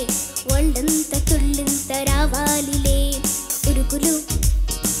కావాలిలే, ఒళ్ళంత తుళ్ళంత రావాలిలే. ఉరుకులు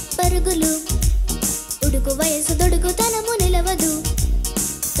పరుగులు, ఉడుకు వయసు దొడుకు తనము నిలవదు.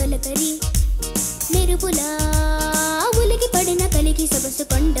 తొలకరి మెరుపులా ఉలికి పడిన కలికి సొగసు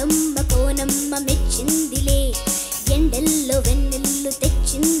కొండమ్మ కోనమ్మ మెచ్చిందిలే. ఎండెల్లో వెన్నెల్లు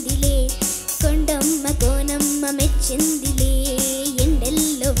తెచ్చిందిలే, కొండమ్మ కోనమ్మ మెచ్చిందిలే.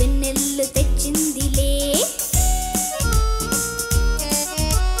 ఎండెల్లో వెన్నెల్లు తెచ్చిందిలే.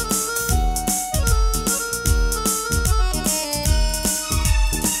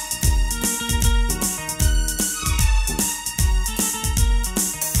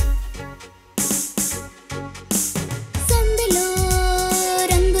 సందులో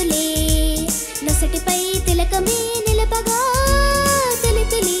రంగులే నొసటిపై తిలకమే నిలపగా, తొలి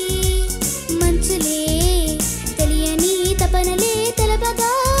తొలి మంచులే తెలియని తపనలే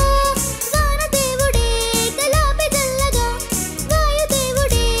తెలపగా. వానదేవుడే కలాపి జల్లగా,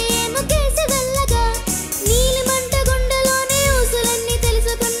 వాయుదేవుడే ముఖేసి వెళ్ళగా. నీలి మంట గుండెలోని ఊసులన్నీ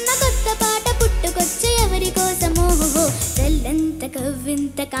తెలుసుకున్న కొత్త పాట పుట్టుకొచ్చే ఎవరి కోసమో. జల్లంత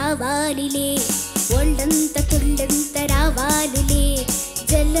కవ్వింత కావాలిలే, ఒళ్ళంత తుళ్ళంత రావాలిలే.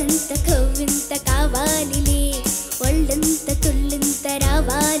 జల్లంత కవ్వింత కావాలిలే, ఒళ్ళంత తుళ్ళంత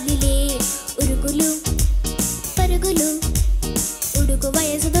రావాలిలే. ఉరుకులు పరుగులు, ఉడుకు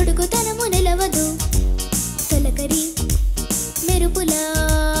వయసు దొడుకు తనము నిలవదు. తొలకరి మెరుపులా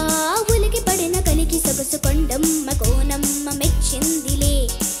ఉలికి పడిన కలికి సొగసు కొండమ్మ కోనమ్మ మెచ్చిందిలే.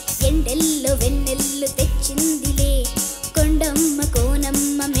 ఎండెల్లో వెన్నెల్లు తెచ్చిందిలే, కొండమ్మ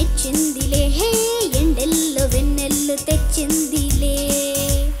కోనమ్మ మెచ్చిందిలే. హే ఎండెల్లో వెన్నెల్లు తెచ్చిందిలే.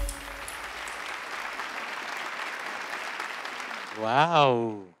 Wow,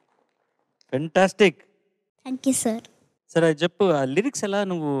 fantastic. Thank you sir. సరే అది చెప్పు, ఆ లిరిక్స్ ఎలా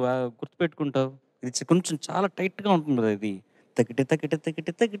నువ్వు గుర్తుపెట్టుకుంటావు? ఇది కొంచెం చాలా టైట్గా ఉంటుంది కదా, ఇది తగిటి తగిటి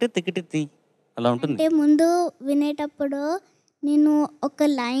తగిటి తగిటి తగిటి అలా ఉంటుంది. అంటే ముందు వినేటప్పుడు నేను ఒక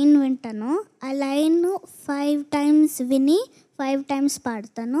లైన్ వింటాను, ఆ లైన్ 5 times విని 5 times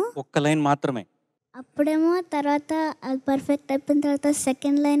పాడతాను. ఒక్క లైన్ మాత్రమే? అప్పుడేమో తర్వాత అది పర్ఫెక్ట్ అయిపోయిన తర్వాత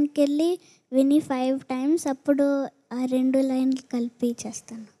సెకండ్ లైన్కి వెళ్ళి విని 5 times, అప్పుడు ఆ 2 లైన్లు కలిపి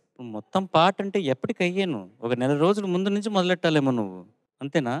చేస్తాను. మొత్తం పాట అంటే ఎప్పటికి అయ్యాను? ఒక నెల రోజుల ముందు నుంచి మొదలెట్టాలేమో నువ్వు,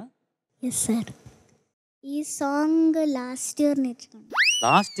 అంతేనా? Yes sir. ఈ సాంగ్ లాస్ట్ ఇయర్ నేర్చుకున్నాను.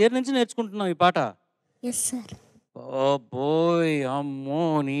 లాస్ట్ ఇయర్ నుంచి నేర్చుకుంటున్నావు ఈ పాట? Yes sir. ఓ బోయ్, అమ్మో,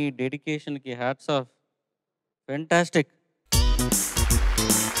 నీ డెడికేషన్కి hats off. Fantastic.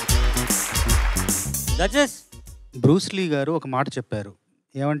 Judges Bruce Lee గారు ఒక మాట చెప్పారు.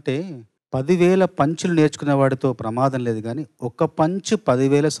 ఏమంటే 10,000 పంచులు నేర్చుకునే వాడితో ప్రమాదం లేదు, కానీ ఒక్క పంచ్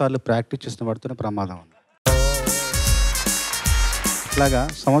 10,000 సార్లు ప్రాక్టీస్ చేసిన వాడితోనే ప్రమాదం ఉంది. ఇట్లాగా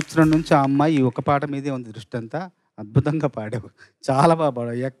సంవత్సరం నుంచి ఆ అమ్మాయి ఈ ఒక పాట మీదే ఉంది దృష్టి అంతా. అద్భుతంగా పాడావు, చాలా బాగా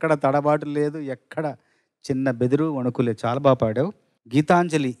పాడావు. ఎక్కడ తడబాటు లేదు, ఎక్కడ చిన్న బెదురు వణుకు లేదు, చాలా బాగా పాడావు.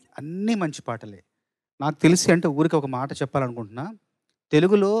 గీతాంజలి అన్నీ మంచి పాటలే. నాకు తెలిసి అంటే ఊరికి ఒక మాట చెప్పాలనుకుంటున్నా.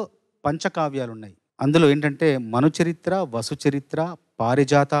 తెలుగులో పంచకావ్యాలు ఉన్నాయి. అందులో ఏంటంటే మనుచరిత్ర, వసుచరిత్ర,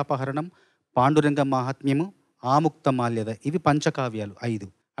 పారిజాతాపహరణం, పాండురంగ మాహాత్మ్యము, ఆముక్త మాల్యద, ఇవి పంచకావ్యాలు 5.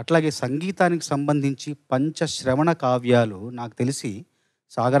 అట్లాగే సంగీతానికి సంబంధించి పంచశ్రవణ కావ్యాలు నాకు తెలిసి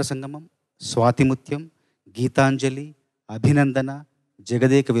సాగర సంగమం, స్వాతిముత్యం, గీతాంజలి, అభినందన,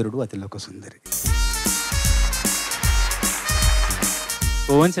 Jagadeka Veerudu, Athiloka Sundari.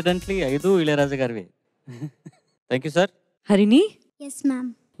 Coincidentally 5 Ilaiyaraaja గారివే. Thank you sir. Harini, yes ma'am.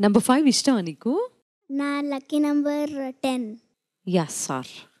 Number 5 ఇష్టమా నీకు? నా lucky number 10. Yes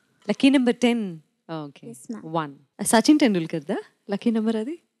sir. Lucky number 10. Okay. Yes, ma'am. 1 Sachin Tendulkar దా లక్కీ నెంబర్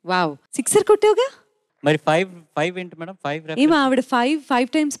అది. వావ్, 6 కొట్టావుగా. మరి 5 ఏంటి మేడం? 5 ఏమో ఆవిడ 5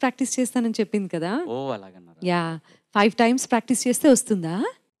 టైమ్స్ ప్రాక్టీస్ చేస్తానని చెప్పింది కదా. ఓ అలాగన్నారు. యా, 5 టైమ్స్ ప్రాక్టీస్ చేస్తే వస్తుందా?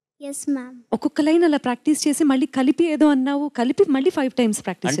 Yes ma'am. ఒక్కొక్క లైన్ అలా ప్రాక్టీస్ చేసి మళ్ళీ కలిపి ఏదో అన్నావు, కలిపి మళ్ళీ 5 టైమ్స్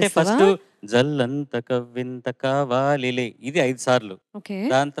ప్రాక్టీస్ అంటే చేస్తావా? ఫస్ట్ జల్లంత కవ్వింత కావాలిలే, ఇది 5 సార్లు. ఓకే.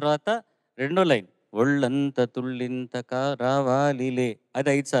 దాని తర్వాత రెండో లైన్ ఒళ్ళంత తుళ్ళింత రావాలిలే, అది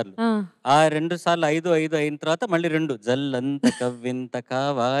 5 సార్లు. ఆ 2 సార్లు 5 అయిన తర్వాత మళ్ళీ 2 జల్లంత కవ్వింత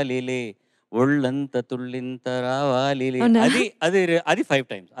కావాలిలే, ఒళ్ళంత తుళ్ళింత రావాలిలే, అది 5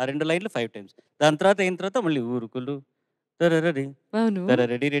 టైమ్స్. ఆ 2 లైన్లు 5 టైమ్స్. దాని తర్వాత అయిన తర్వాత మళ్ళీ ఊరుకులు దరరడి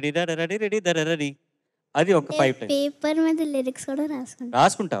దరరడి రెడీ దరరడి రెడీ దరరడి, అది ఒక 5 టైమ్స్. పేపర్ మీద లిరిక్స్ కూడా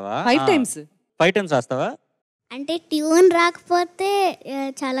రాసుకుంటావా? 5 టైమ్స్ 5 టైమ్స్ రాస్తావా? అంటే ట్యూన్ రాకపోతే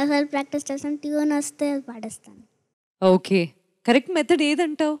చాలాసార్లు ప్రాక్టీస్ చేస్తాను, ట్యూన్ వస్తే పాడేస్తాను. Okay, correct method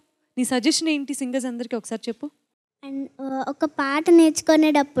ఏదంటావు? నీ సజెషన్ ఏంటి సింగర్స్ అందరికి ఒకసారి చెప్పు. అండ్ ఒక పాట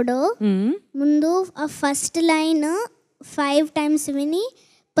నేర్చుకునేటప్పుడు ముందు ఆ ఫస్ట్ లైన్ 5 టైమ్స్ విని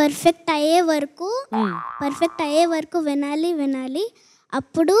పర్ఫెక్ట్ అయ్యే వరకు వినాలి.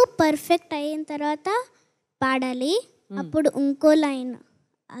 అప్పుడు పర్ఫెక్ట్ అయిన తర్వాత పాడాలి. అప్పుడు ఇంకో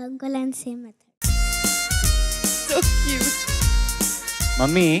లైన్ సేమ్ మెథడ్.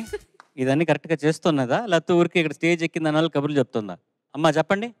 మమ్మీ ఇదన్నీ కరెక్ట్గా చేస్తున్నదా, లేకపోతే ఊరికి ఇక్కడ స్టేజ్ ఎక్కింది అన్న కబుర్లు చెప్తుందా? అమ్మా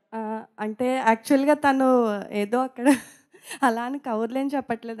చెప్పండి. అంటే యాక్చువల్గా తను ఏదో అక్కడ అలా అని కవర్లేం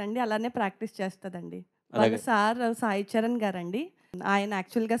చెప్పట్లేదండి, అలానే ప్రాక్టీస్ చేస్తుందండి. వాళ్ళ సార్ సాయి చరణ్ గారండి, ఆయన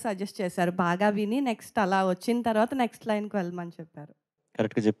యాక్చువల్గా సజెస్ట్ చేశారు, బాగా విని నెక్స్ట్ అలా వచ్చిన తర్వాత నెక్స్ట్ లైన్కి వెళ్ళమని చెప్పారు.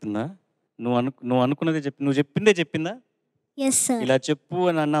 కరెక్ట్గా చెప్పిందా? నువ్వు అనుకున్నదే చెప్పి, నువ్వు చెప్పిందే చెప్పిందా? Yes sir. ఇలా చెప్పు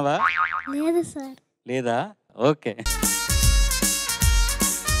అని అన్నావా? లేదు సార్. లేదా? ఓకే.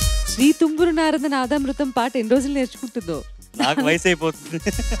 శ్రీ తుంగురు నారద నాదామృతం పాట ఎన్ని రోజులు నేర్చుకుంటుందో. నాకు వయసు అయిపోతుంది.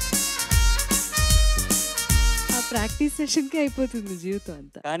 ఆ ప్రాక్టీస్ సెషన్కి అయిపోతుంది జీవితం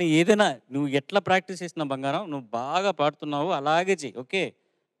అంతా. కానీ ఏదైనా నువ్వు ఎట్లా ప్రాక్టీస్ చేసిన బంగారం, నువ్వు బాగా పాడుతున్నావు, అలాగే చెయ్యి. ఓకే,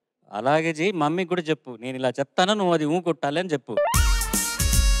 అలాగే చెయ్యి. మమ్మీకి కూడా చెప్పు, నేను ఇలా చెప్తాను, నువ్వు అది కొట్టాలి అని చెప్పు.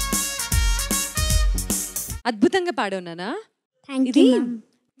 అద్భుతంగా పాడావు నాన్న. ఇది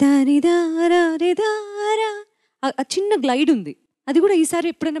ఆ చిన్న గ్లైడ్ ఉంది, అది కూడా ఈసారి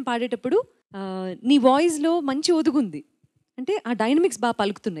ఎప్పుడైనా పాడేటప్పుడు నీ వాయిస్లో మంచి ఒదుగుంది, అంటే ఆ డైనమిక్స్ బాగా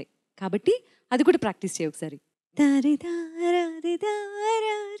పలుకుతున్నాయి కాబట్టి అది కూడా ప్రాక్టీస్ చేయ ఒకసారి.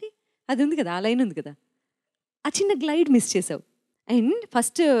 అది ఉంది కదా, ఆ లైన్ ఉంది కదా, ఆ చిన్న గ్లైడ్ మిస్ చేసావు. అండ్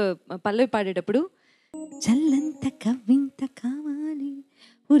ఫస్ట్ పల్లవి పాడేటప్పుడు జల్లంత కవ్వింత కావాలి,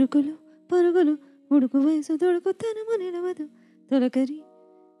 ఉరుకులు పరుగులు ఉడుకు వయసు తొడుకు తనము నిలవదు తొలకరి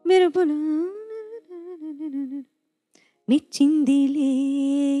మెరుపులు మెచ్చిందిలే.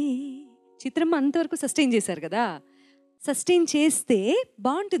 చిత్రం అంతవరకు సస్టైన్ చేశారు కదా, సస్టైన్ చేస్తే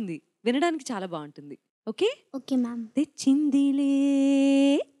బాగుంటుంది, వినడానికి చాలా బాగుంటుంది. Okay okay ma'am. తెచ్చిందిలే,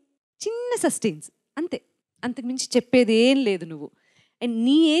 చిన్న సస్టైన్స్ అంతే, అంతకుమించి చెప్పేది ఏం లేదు నువ్వు. అండ్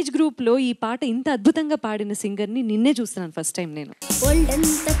నీ ఏజ్ గ్రూప్లో ఈ పాట ఇంత అద్భుతంగా పాడిన సింగర్ని నిన్నే చూస్తున్నాను ఫస్ట్ టైం నేను.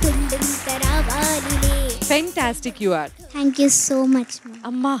 Fantastic you are. Thank you so much.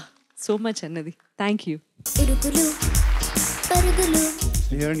 అమ్మా సో మచ్ అన్నది, thank you.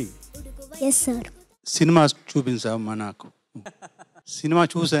 Yes sir. Cinema చూపించామా నాకు? సినిమా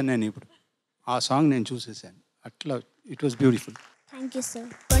చూశాను నేను, ఇప్పుడు ఆ సాంగ్ నేను చూసేసాను, అట్లా it was beautiful. Thank you sir.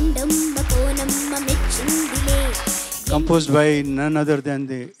 Composed by none other than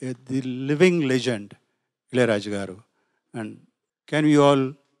the living legend, Ilayaraja Garu. And can we all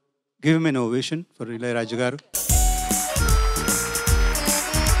give him an ovation for Ilayaraja Garu?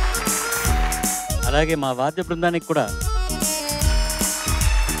 అలాగే మా వాద్య బృందానికి కూడా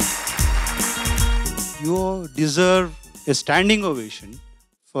You deserve a standing ovation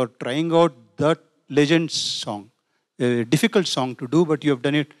for trying out that legend's song. A difficult song to do, but you have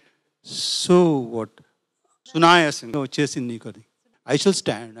done it so what? Sunayasan. Chasing Nikadi. I shall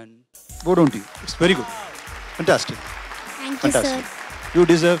stand and bow down to you. It's very good. Fantastic. Thank you, Fantastic. sir. You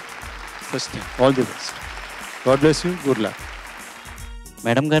deserve such thing. All the best. God bless you. Good luck.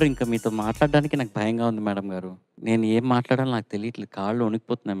 Madam గారు, ఇంకా మీతో మాట్లాడడానికి నాకు భయంగా ఉంది madam గారు. నేను ఏం మాట్లాడాలో నాకు తెలియట్లేదు, కాళ్ళు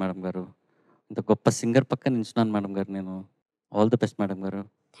వణికిపోతున్నాయి మేడం గారు. ఇంత గొప్ప సింగర్ పక్కన నిల్చున్నాను మేడం గారు నేను. ఆల్ ది బెస్ట్ మేడం గారు.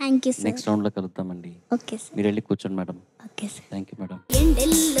 Thank you sir. నెక్స్ట్ రౌండ్లో కలుద్దామండి. Okay sir. మీరు వెళ్ళి కూర్చోండి madam. Okay sir. Thank you madam.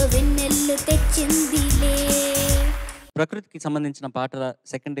 ఎండెల్లో వెన్నెల్లు తెచ్చిందిలే. ప్రకృతికి సంబంధించిన పాటల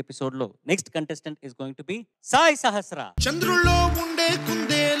సెకండ్ ఎపిసోడ్లో next contestant is going to be Sai సహస్ర. చంద్రుల్లో ఉండే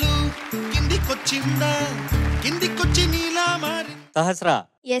కుందేలు కిందికొచ్చిందా, కిందికొచ్చి నీలా మారి. సహస్ర,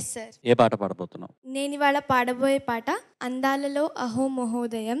 ఎస్ సార్. ఏ పాట పాడబోతున్నావు? నేను ఇవాళ పాడబోయే పాట అందాలలో అహో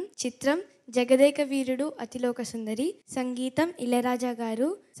మహోదయం. చిత్రం జగదేక వీరుడు అతిలోక సుందరి. సంగీతం ఇళయరాజా గారు,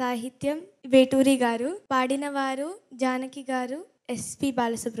 సాహిత్యం వేటూరి గారు, పాడిన వారు జానకి గారు, SP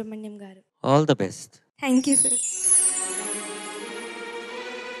బాలసుబ్రహ్మణ్యం గారు. All the best. Thank you sir.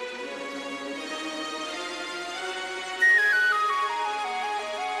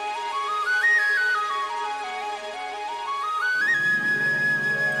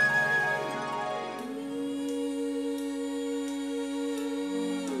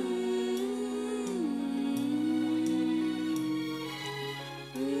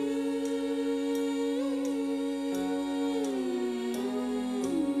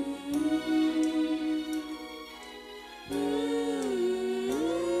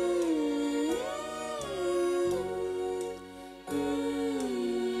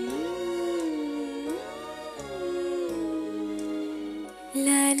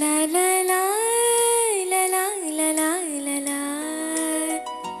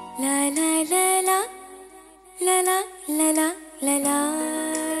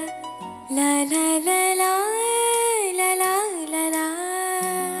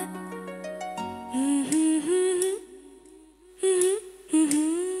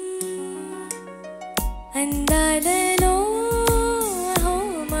 అందాలలో అహో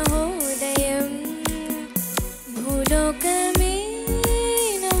మహోదయం, భూలోకమే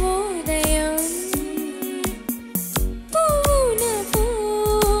నవోదయం. పూన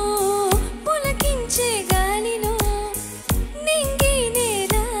పులకించే గాలిలో నింగి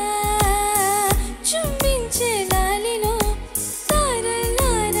నేల చుంబించే లాలిలో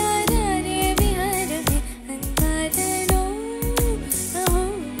తారలారే విహారమే. అందాలలో అహో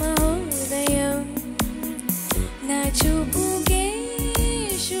మహోదయం, నా చూపుకే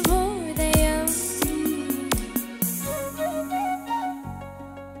శుభోదయం.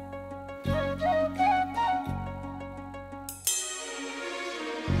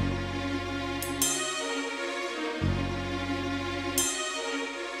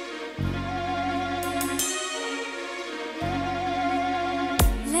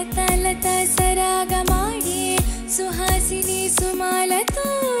 లత లత సరాగమాడి సుహాసిని సుమాలతో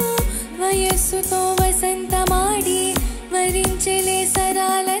వయస్సుతో వసంతమాడి వరించెలే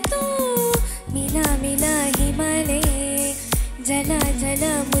సరాలతో మిలా మిలా హిమాలే జల జల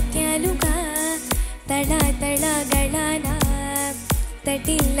ముత్యాలుగా తళ తళ గళాన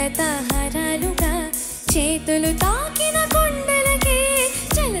తటిల్లత హారాలుగా చేతులు తాకిన కొండలకే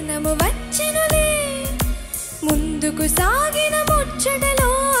చలనము వచ్చెనులే. ముందుకు సాగిన ముచ్చటలో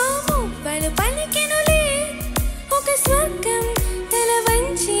మువ్వలు పలికెనులే. ఒక స్వర్గం తల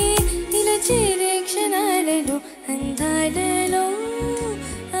వంచి ఇలా చేరే క్షణాలలో అందాలలో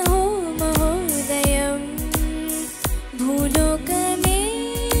అహో మహోదయం, భూలోకమే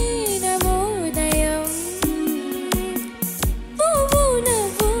నవోదయం. పువ్వు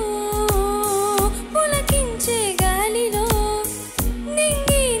నవ్వు పులకించే గాలిలో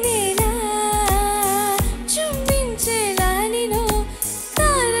నింగి నేల చుంబించే లాలిలో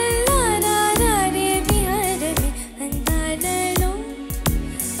తారలారే విహారమే. అందాలలో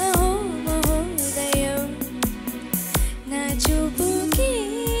అహో మహోదయం, నా చూపుకి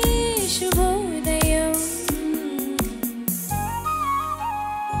శుభోదయం.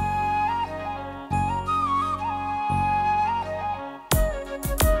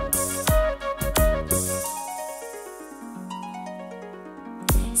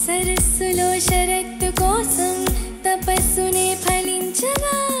 సరస్సులో శరత్తు కోసం తపస్సునే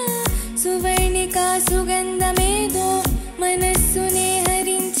ఫలించగా సువర్ణిక సుగంధమేదో మనస్సునే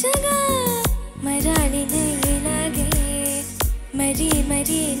హరించగా మరాలిన ఇలాగే మరీ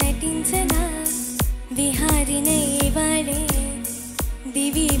మరీ నటించనా విహారినై వాడే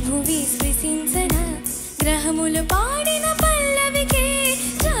దివి భువి స్పృశించనా గ్రహములు పాడిన పల్లవికే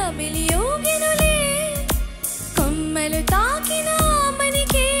జాబిలి యోగినులే.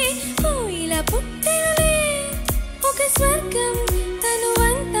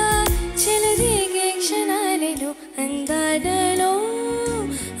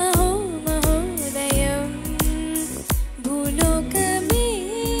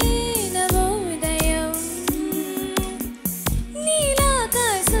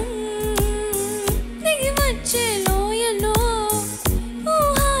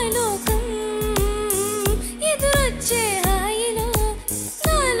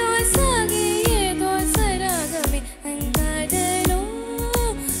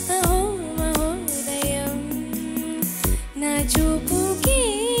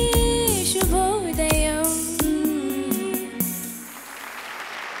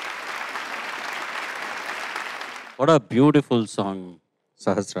 What a beautiful song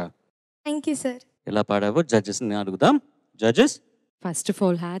Sahasra. Thank you sir. ఎలా పాడావో జడ్జెస్ని అడుగుదాం. Judges, first of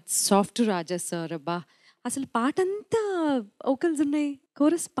all hats soft to Raja sir. అబ్బా అసలు పాట అంతా ఓకల్స్ ఉన్నాయి,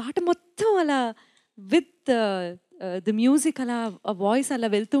 కోరస్ పాట మొత్తం అలా విత్ ది మ్యూజిక్ అలా ఆ వాయిస్ అలా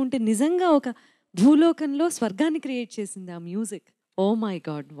వెళ్తూ ఉంటే నిజంగా ఒక భూలోకంలో స్వర్గాన్ని క్రియేట్ చేసింది ఆ music. Oh my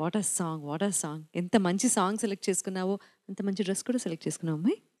God, what a song, what a song. ఎంత మంచి సాంగ్ సెలెక్ట్ చేసుకున్నావో, అంత మంచి డ్రెస్ కూడా సెలెక్ట్ చేసుకున్నావు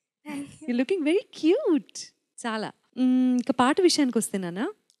అమ్మాయి. You looking very cute. చాలా. ఇంకా పాట విషయానికి వస్తే నాన్న,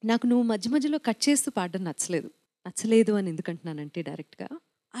 నాకు నువ్వు మధ్య మధ్యలో కట్ చేస్తూ పాడడం నచ్చలేదు అని ఎందుకంటున్నానంటే డైరెక్ట్గా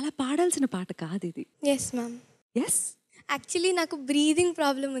అలా పాడాల్సిన పాట కాదు ఇది. Yes ma'am. ఎస్, యాక్చువల్లీ నాకు బ్రీదింగ్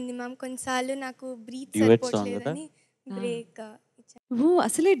ప్రాబ్లం ఉంది మ్యామ్. కొన్నిసార్లు నాకు బ్రీత్ Duet song సరిపోవట్లేదని బ్రేక్. నువ్వు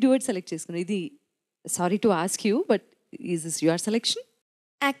అసలే డ్యూయట్ సెలెక్ట్ చేసుకున్నావు. ఇది sorry to ask you, but is this your selection?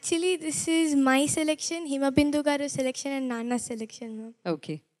 Actually this is my selection, Himabindu గారు సెలెక్షన్ అండ్ నాన్న selection ma'am.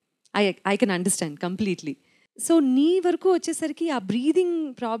 Okay, I can understand completely. So నీ వరకు వచ్చేసరికి ఆ బ్రీదింగ్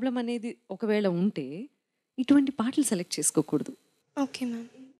ప్రాబ్లం అనేది ఒకవేళ ఉంటే ఇటువంటి పాటలు సెలెక్ట్ చేసుకోకూడదు. Okay ma'am.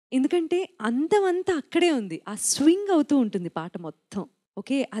 ఎందుకంటే అందం అంతా అక్కడే ఉంది, ఆ స్వింగ్ అవుతూ ఉంటుంది పాట మొత్తం.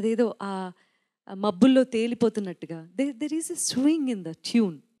 ఓకే, అదేదో ఆ మబ్బుల్లో తేలిపోతున్నట్టుగా there is a swing in the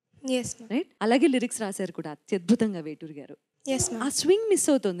tune. Yes ma'am. Right. అలాగే లిరిక్స్ రాశారు కూడా అత్యద్భుతంగా వేటూరి గారు. ఎస్ ఆ మ్యామ్. స్వింగ్ మిస్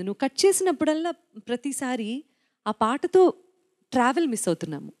అవుతుంది. నువ్వు కట్ చేసినప్పుడల్లా ప్రతిసారి ఆ పాటతో ట్రావెల్ మిస్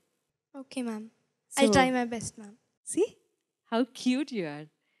అవుతున్నాము. Okay ma'am. I try my best ma'am. See how cute you are.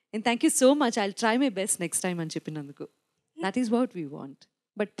 And thank you so much. I'll try my best next time అని చెప్పినందుకు. That is what we want.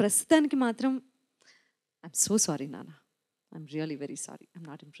 But ప్రస్తుతానికి మాత్రం I'm so sorry Nana. I'm really very sorry. I'm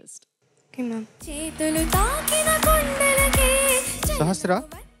not impressed. Okay ma'am. చేతులు తాకిన కొండలకే. సహస్ర,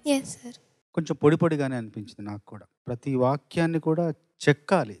 yes sir. కొంచెం పొడి పొడిగానే అనిపించింది నాకు కూడా. ప్రతి వాక్యాన్ని కూడా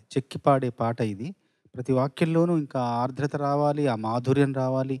చెక్కి పాడే పాట ఇది. ప్రతి వాక్యంలోనూ ఇంకా ఆర్ద్రత రావాలి, ఆ మాధుర్యం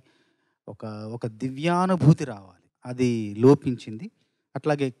రావాలి, ఒక దివ్యానుభూతి రావాలి. అది లోపించింది.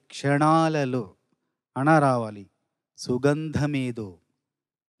 అట్లాగే క్షణాలలో అణ రావాలి, సుగంధమేదో,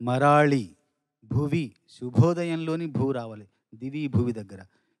 మరాళి, భువి, శుభోదయంలోని భూ రావాలి, దివి భువి దగ్గర.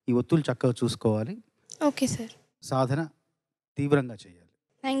 ఈ ఒత్తులు చక్కగా చూసుకోవాలి. Okay sir. సాధన తీవ్రంగా చేయాలి.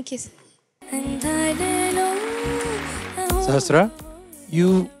 Thank you sir. Sahasra, you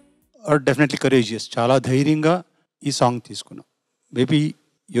are definitely courageous. చాలా ధైర్యంగా ఈ సాంగ్ తీసుకున్నావు. Maybe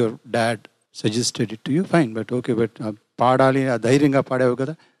your dad suggested it to you, fine, but okay. But పాడాలి, ఆ ధైర్యంగా పాడావు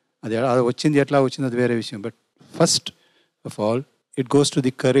కదా. అది వచ్చింది, ఎట్లా వచ్చింది అది వేరే విషయం. But first of all it goes to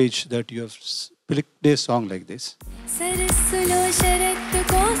the courage that you have picked A song like this.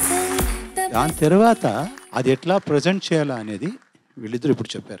 దాని తర్వాత అది ఎట్లా ప్రజెంట్ చేయాలా అనేది వీళ్ళిద్దరు ఇప్పుడు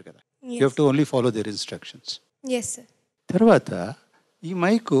చెప్పారు కదా. You have to only follow there instructions. Yes sir. తర్వాత ఈ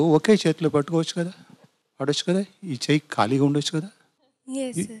మైక్ ఒకే చేతిలో పట్టుకోవచ్చు కదా, పాడొచ్చు కదా, ఈ చెయ్యి ఖాళీగా ఉండొచ్చు కదా.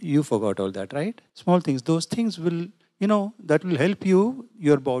 Yes, sir. You forgot all that, right? Small things. Those things will, that will help you.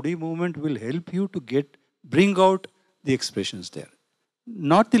 Your body movement will help you to bring out the expressions there.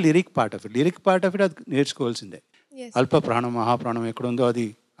 Not the lyric part of it. Lyric part of it, అది నేర్చుకోవాల్సిందే. Yes. అల్ప ప్రాణం మహాప్రాణం ఎక్కడ ఉందో అది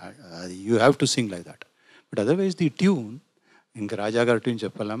you have to sing like that. But otherwise the tune, ఇంకా రాజా గారి tune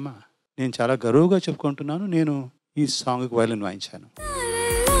చెప్పాలమ్మా. నేను చాలా గర్వంగా చెప్పుకుంటున్నాను, నేను ఈ సాంగ్కి violin వాయించాను.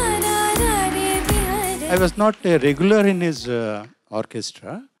 I was not a regular in his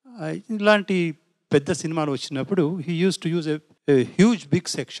orchestra. ఇలాంటి పెద్ద సినిమాలు వచ్చినప్పుడు he use to use a huge big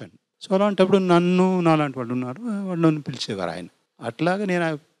section. So అలాంటప్పుడు నాలాంటి వాళ్ళు ఉన్నారు, వాళ్ళని పిలిచేవారు ఆయన. అట్లాగా నేను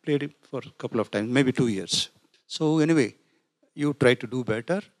played for couple of times, maybe 2 years. So anyway, you try to do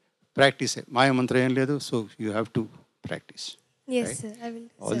better. ప్రాక్టీసే, మాయమంత్రం ఏం లేదు. So you have to practice. Yes, sir. I will.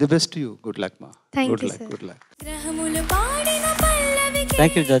 All the best to you. Good luck మా. Thank good you, luck, sir. Good luck.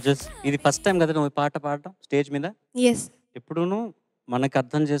 Thank you judges. ఇది first time కదా నువ్వు పాట పాడటం stage మీద? Yes. ఎప్పుడూను మనకు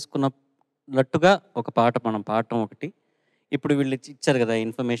అర్థం చేసుకున్నట్టుగా ఒక పాట మనం పాడటం ఒకటి. ఇప్పుడు వీళ్ళు ఇచ్చారు కదా,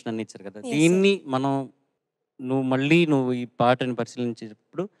 ఇన్ఫర్మేషన్ అన్ని ఇచ్చారు కదా, దీన్ని మనం నువ్వు ఈ పాటని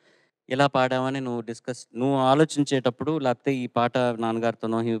పరిశీలించేటప్పుడు ఎలా పాడామని నువ్వు ఆలోచించేటప్పుడు, లేకపోతే ఈ పాట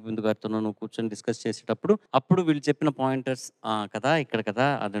నాన్నగారితోనో హిమబిందు గారితోనో నువ్వు కూర్చొని డిస్కస్ చేసేటప్పుడు అప్పుడు వీళ్ళు చెప్పిన పాయింటర్స్ కదా ఇక్కడ కదా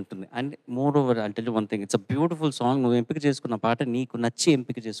అది ఉంటుంది. అండ్ మోర్ ఓవర్ అంటే one thing, it's a beautiful song. నువ్వు ఎంపిక చేసుకున్న పాట నీకు నచ్చి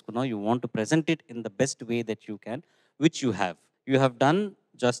ఎంపిక చేసుకున్నావు. You want to present it in the best way that you can, which you have done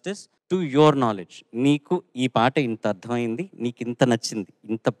justice to your knowledge. నీకు ఈ పాట ఇంత అర్థమైంది, నీకు ఇంత నచ్చింది,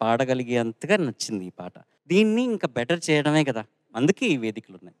 ఇంత పాడగలిగేంతగా నచ్చింది ఈ పాట. దీన్ని ఇంకా బెటర్ చేయడమే కదా, అందుకే ఈ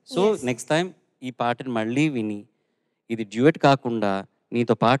వేదికలు ఉన్నాయి. సో నెక్స్ట్ టైం ఈ పాటని మళ్ళీ విని, ఇది డ్యూయట్ కాకుండా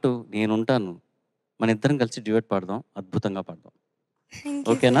నీతో పాటు నేనుంటాను, మన ఇద్దరం కలిసి డ్యూయట్ పాడదాం, అద్భుతంగా పాడదాం.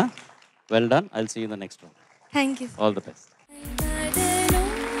 ఓకేనా? Well done. I will see you in the next one. Thank you. All the best.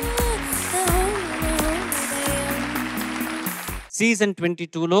 Season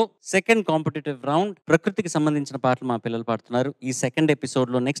 22లో second competitive round ప్రకృతికి సంబంధించిన పాటలు మా పిల్లలు పాడుతున్నారు. ఈ సెకండ్ ఎపిసోడ్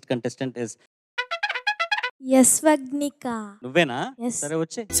లో నెక్స్ట్ కంటెస్టెంట్ ఇస్ యశ్వగ్నిక. నువ్వేనా? Yes. సరే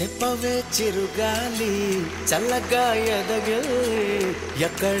వచ్చే. చెప్పవే చిరుగాలి చల్లగా ఎదగలే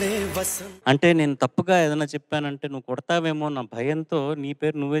ఎక్కడే వసం. అంటే నేను తప్పుగా ఏదైనా చెప్పానంటే నువ్వు కొడతావేమో నా భయంతో నీ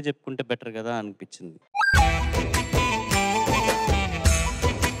పేరు నువ్వే చెప్పుకుంటే బెటర్ కదా అనిపించింది.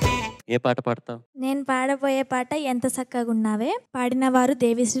 ఏ పాట పాడతావు? నేను పాడబోయే పాట ఎంత చక్కగున్నావే. పాడిన వారు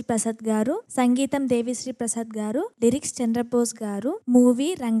దేవిశ్రీ ప్రసాద్ గారు, సంగీతం దేవిశ్రీ ప్రసాద్ గారు, లిరిక్స్ చంద్రబోస్ గారు, మూవీ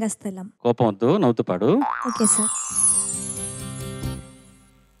రంగస్థలం. కోపం వద్దు, నవ్వుతూ పాడు. Okay sir.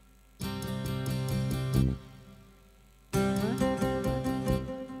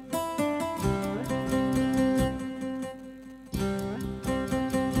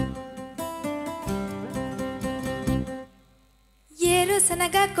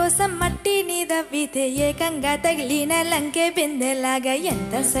 ఏరుసనగా కోసం మట్టిని దవ్వితే ఏకంగా తగిలిన లంకే బిందెలాగా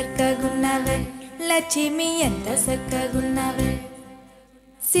ఎంత చక్కగున్నావే లక్ష్మి, ఎంత చక్కగున్నావే.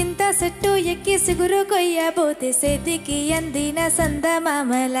 సింత చెట్టు ఎక్కి సిగురు కొయ్యబోతే చేతికి అందిన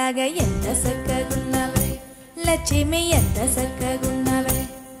సందమామలాగా ఎంత చక్కగున్నావే లక్ష్మి, ఎంత చక్కగున్నావే.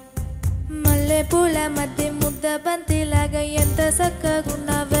 మల్లె పూల మధ్య ముద్ద బంతిలాగా ఎంత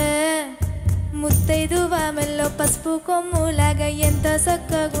చక్కగున్నావే. ముత్తైదువ మెల్లో పసుపు కొమ్ములాగా ఎంత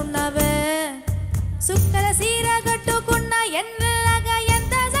చక్కగున్నావే. సుక్కల సీర కట్టుకున్న ఎన్నలాగా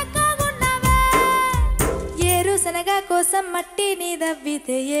ఎంత చక్కగున్నావే. ఏరుశనగ కోసం మట్టిని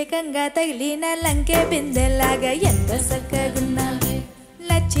దవ్వితే ఏకంగా తగిలిన లంకే బిందెలాగా ఎంత చక్కగున్నావే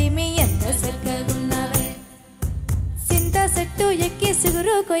లక్ష్మి, ఎంత చక్కగున్నావే. సింత చెట్టు ఎక్కి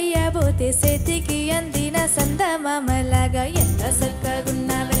సిగురు కొయ్యబోతే చేతికి అందిన సందమామలాగా ఎంత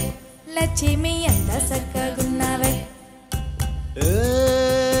చక్కగున్నావే లక్ష్మి, ఎంత చక్కగున్నావే.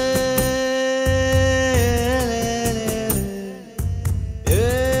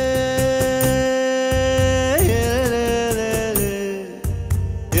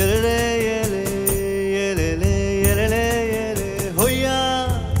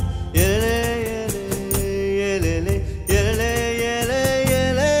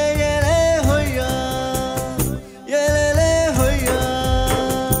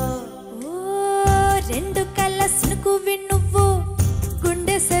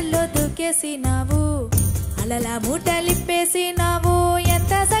 అలలా మూటలిప్పేసినావు,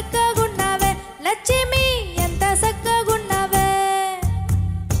 ఎంత చక్కగున్నావే లక్ష్మి, ఎంత చక్కగున్నావే.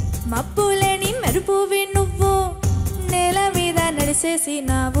 మబ్బులేని మెరుపువి నువ్వు నేల మీద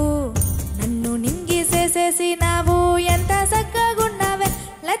నడిసేసినావు, నన్ను నింగిసేసేసినావు, ఎంత చక్కగున్నావే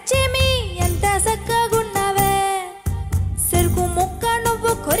లక్ష్మి, ఎంత చక్కగున్నావే. చెరుకు ముక్క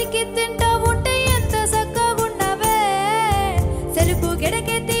నువ్వు కొరికి తింటూ ఉంటే ఎంత చక్కగున్నావే. చెరుకు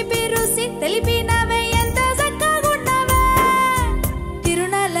గెడకెత్తి పిరుసి తెలిపినావే, ఎంత చక్కగున్నావే.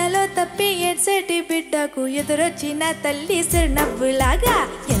 తిరునాళ్ళలో తప్పి ఏడ్సేటి బిడ్డకు ఎదురొచ్చిన తల్లి సిరినవ్వులాగా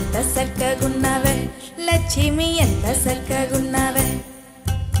ఎంత చక్కగున్నావే లక్ష్మి, ఎంత చక్కగున్నావే.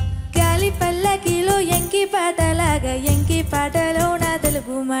 గాలి పల్లకిలో ఎంకి పాటలాగా, ఎంకి పాటలో నా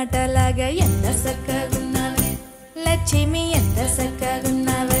తెలుగు మాటలాగా ఎంత చక్కగున్నావే లక్ష్మి, ఎంత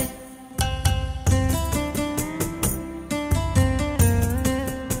చక్కగున్నావే.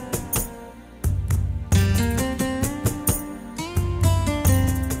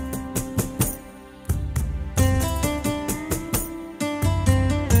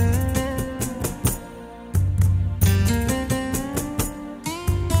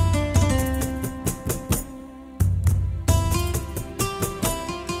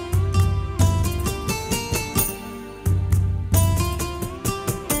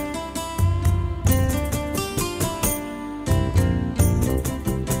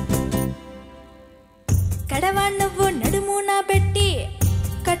 కడవ నువ్వు నడుమున పెట్టి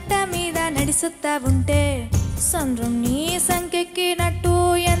కట్ట మీద నడిసుతా ఉంటే సంద్రం నీ సంకెక్కినట్టు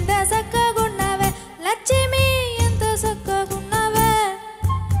ఎంత చక్కగున్నావే లక్ష్మి, ఎంత చక్కగున్నావే.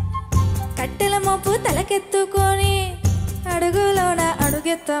 కట్టెల మోపు తలకెత్తుకొని అడుగులోన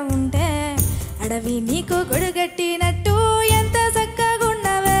అడుగెత్తా ఉంటే అడవి నీకు గొడుగట్టినట్టు ఎంత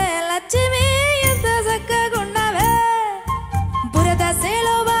చక్కగున్నావే లక్ష్మి, ఎంత చక్కగున్నావే. బురద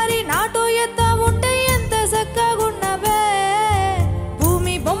సేలో వారి నాటు ఎత్తా ఉంటే ఎంత చక్కగున్నావే.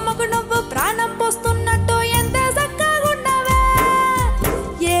 భూమి బొమ్మకు నువ్వు ప్రాణం పోస్తున్నట్టు ఎంత చక్కగున్నావే.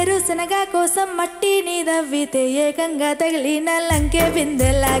 ఏరుశనగ కోసం మట్టిని దవ్వితే ఏకంగా తగిలిన లంకే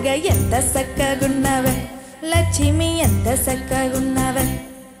బిందెలాగా ఎంత చక్కగున్నావే లక్ష్మి, ఎంత చక్కగున్నావే.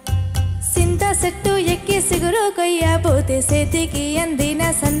 సింత చెట్టు ఎక్కి సిగురు కొయ్యబోతే చేతికి అందిన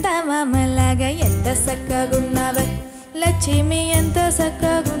సందమామలాగా ఎంత చక్కగున్నావే లక్ష్మి, ఎంత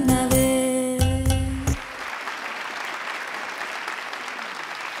చక్కగున్నావే.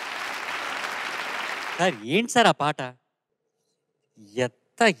 సార్ ఏంటి సార్ ఆ పాట?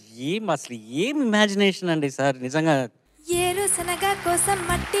 ఏం అసలు ఏం ఇమాజినేషన్ అండి సార్, నిజంగా. ఏరుశనగ కోసం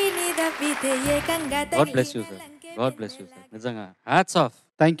మట్టి మీద వితే ఏకంగా God bless you sir, God bless you sir, నిజంగా hats off.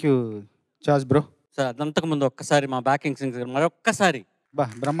 Thank you charge bro. Sir అదంతకు ముందు ఒక్కసారి మా బ్యాకింగ్ సింగర్ మరొక్కసారి.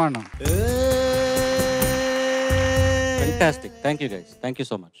 బ్రహ్మాండం. Fantastic. Thank you guys, thank you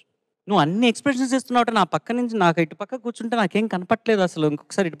so much. నువ్వు అన్ని ఎక్స్ప్రెషన్స్ ఇస్తున్నావు, నా పక్క నుంచి నాకు ఇటు పక్క కూర్చుంటే నాకేం కనపట్లేదు అసలు.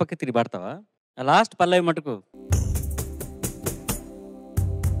 ఇంకొకసారి ఇటు పక్క తిరిగి పడతావా? లాస్ట్ పల్లవి మటుకు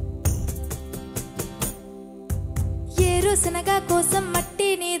ఏరుశనగ కోసం మట్టి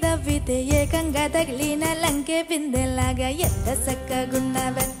మీద వితే ఏకంగా తగిలిన లంకే బిందెలాగా ఎంత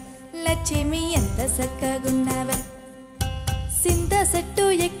చక్కగున్నావే లక్ష్మి, ఎంత చక్కగున్నావే. సింత చెట్టు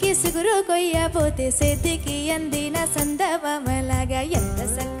ఎక్కి సిగురు కొయ్యబోతే చేతికి అందిన సందవమలాగా ఎంత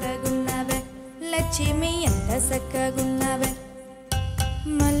చక్కగున్నావే లక్ష్మి, ఎంత చక్కగున్నావే.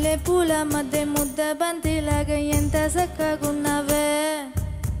 మల్లె పూల మధ్య ముద్ద బంతిలాగా ఎంత చక్కగున్నావే.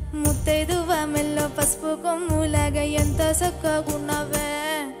 ముత్తైదువ మెల్లో పసుపు కొమ్ములాగా ఎంత చక్కగున్నావే.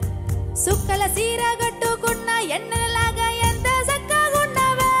 సుక్కల సీర కట్టుకున్న ఎన్నెలాగా ఎంత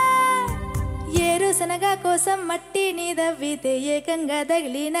చక్కగున్నావే. ఏరుశనగ కోసం మట్టి మీద వితే ఏకంగా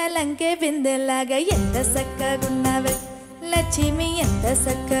తగిలిన లంకే బిందెలాగా ఎంత చక్కగున్నావే లక్ష్మి, ఎంత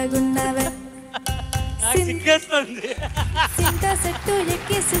చక్కగున్నావే. సింత చెట్టు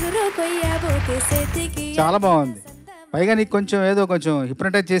ఎక్కి సిగురు కొయ్యబోతే చేతికి. చాలా బాగుంది. పైగా నీకు కొంచెం ఏదో కొంచెం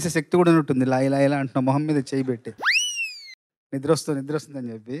హిప్నటైజ్ చేసే శక్తి కూడా ఉంటుంది. ఇలా ఇలా ఇలా అంటున్నావు, మొహం మీద చేయి పెట్టి నిద్ర వస్తుంది అని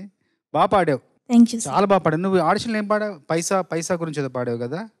చెప్పి. బాగా పాడావు, చాలా బాగా పాడావు. నువ్వు ఆడిషన్లో ఏం పాడావు? పైసా గురించి ఏదో పాడావు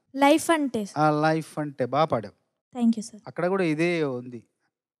కదా. లైఫ్ అంటే ఆ లైఫ్ అంటే బాగా పాడావు. Thank you sir. అక్కడ కూడా ఇదే ఉంది,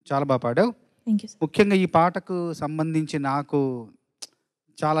 చాలా బాగా పాడావు. Thank you sir. ముఖ్యంగా ఈ పాటకు సంబంధించి నాకు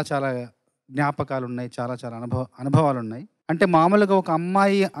చాలా చాలా జ్ఞాపకాలు ఉన్నాయి, చాలా చాలా అనుభవాలు ఉన్నాయి. అంటే మామూలుగా ఒక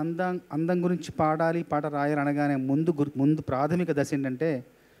అమ్మాయి అందం గురించి పాడాలి, పాట రాయాలి అనగానే ముందు ప్రాథమిక దశ ఏంటంటే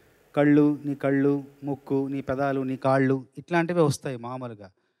నీ కళ్ళు, ముక్కు, నీ పెదాలు, నీ కాళ్ళు ఇట్లాంటివే వస్తాయి మామూలుగా.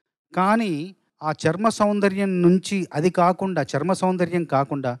 కానీ ఆ చర్మ సౌందర్యం నుంచి చర్మ సౌందర్యం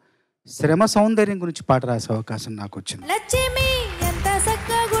కాకుండా శ్రమ సౌందర్యం గురించి పాట రాసే అవకాశం నాకు వచ్చింది.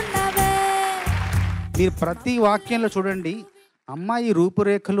 మీరు ప్రతి వాక్యంలో చూడండి, అమ్మాయి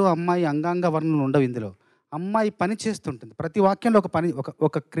రూపురేఖలు, అమ్మాయి అంగాంగ వర్ణనలు ఉండవు ఇందులో. అమ్మాయి పని చేస్తుంటుంది. ప్రతి వాక్యంలో ఒక పని,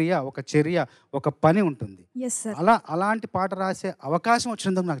 ఒక క్రియ, ఒక చర్య, ఒక పని ఉంటుంది. అలాంటి పాట రాసే అవకాశం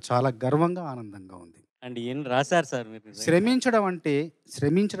వచ్చినందుకు నాకు చాలా గర్వంగా, ఆనందంగా ఉంది. అండ్ ఏం రాశారు సార్ మీరు? శ్రమించడం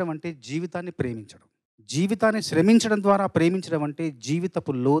అంటే జీవితాన్ని ప్రేమించడం. జీవితాన్ని శ్రమించడం ద్వారా ప్రేమించడం అంటే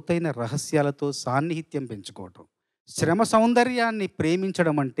జీవితపు లోతైన రహస్యాలతో సాన్నిహిత్యం పెంచుకోవటం. శ్రమ సౌందర్యాన్ని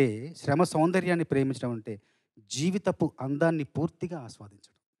ప్రేమించడం అంటే జీవితపు అందాన్ని పూర్తిగా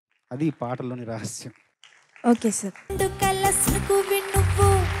ఆస్వాదించడం. అది ఈ పాటలోని రహస్యం. Okay sir.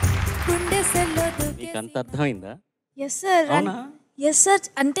 మీకు అంత అర్థమైందా? Yes sir, yes sir.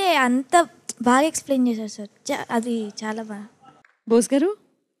 అంటే అంత బాగా ఎక్స్ప్లెయిన్ చేశారు సార్, అది చాలా బాగా. బోస్ గారు,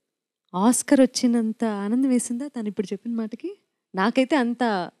 ఆస్కర్ వచ్చినంత ఆనందం వేసిందా తను ఇప్పుడు చెప్పిన మాటకి? నాకైతే అంత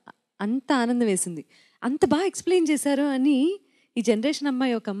ఆనందం వేసింది. అంత బాగా ఎక్స్ప్లెయిన్ చేశారు అని ఈ జనరేషన్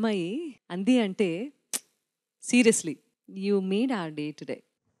అమ్మాయి ఒక అమ్మాయి అంది అంటే seriously you made our day today.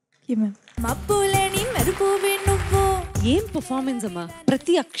 ఏం పర్ఫార్మెన్స్ అమ్మా!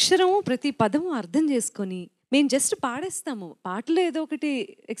 ప్రతి అక్షరము, ప్రతి పదము అర్థం చేసుకొని మేము జస్ట్ పాడేస్తాము. పాటలో ఏదో ఒకటి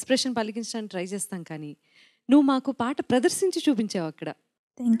ఎక్స్ప్రెషన్ పలికించడానికి ట్రై చేస్తాం, కానీ నువ్వు మాకు పాట ప్రదర్శించి చూపించావు అక్కడ.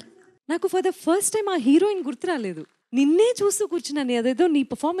 నాకు ఫర్ ద ఫస్ట్ టైం ఆ హీరోయిన్ గుర్తు రాలేదు. నిన్నే చూస్తూ కూర్చున్నాను. అదేదో నీ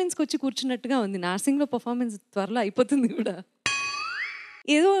పర్ఫార్మెన్స్కి వచ్చి కూర్చున్నట్టుగా ఉంది. నార్సింగ్లో పర్ఫార్మెన్స్ త్వరలో అయిపోతుంది కూడా.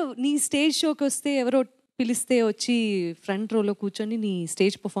 ఏదో నీ స్టేజ్ షోకి వస్తే ఎవరో పిలిస్తే వచ్చి ఫ్రంట్ రోలో కూర్చొని నీ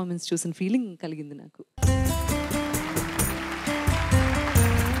స్టేజ్ పర్ఫార్మెన్స్ చూసిన ఫీలింగ్ కలిగింది నాకు.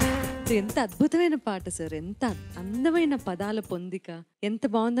 ఎంత అద్భుతమైన పాట సార్, ఎంత అందమైన పదాల పొందిక, ఎంత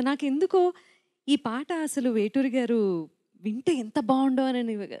బాగుందో. నాకు ఎందుకో ఈ పాట అసలు వేటూరి గారు వింటే ఎంత బాగుండో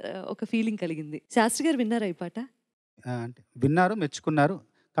అని ఒక ఫీలింగ్ కలిగింది. శాస్త్రి గారు విన్నారా ఈ పాట? అంటే విన్నారు, మెచ్చుకున్నారు.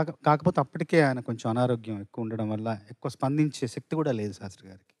 కాకపోతే అప్పటికే ఆయన కొంచెం అనారోగ్యం ఎక్కువ ఉండడం వల్ల ఎక్కువ స్పందించే శక్తి కూడా లేదు శాస్త్రి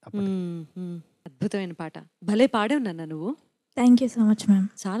గారికి. అద్భుతమైన పాట, భలే పాడావు నాన్న నువ్వు. Thank you so much ma'am.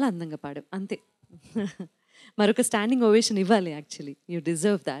 చాలా అందంగా పాడావు, అంతే. మరొక స్టాండింగ్ ఓవేషన్ ఇవ్వాలి. Actually you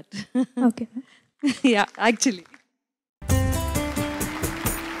deserve that. Okay. Yeah, actually.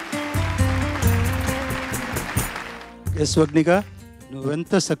 యశ్వగ్నిక,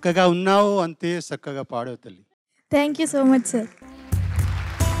 నువ్వెంత చక్కగా ఉన్నావో అంతే చక్కగా పాడావు తల్లి. Thank you so much sir.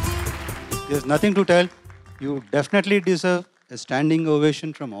 There's nothing to tell. You definitely deserve a standing ovation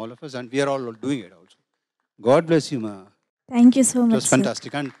from all of us, and we are all doing it also. God bless you, ma. Thank you so much. It was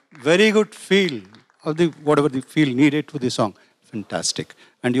fantastic, and very good feel of whatever the feel needed to the song. Fantastic.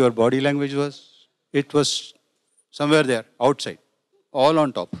 And your body language was it was somewhere there, outside, all on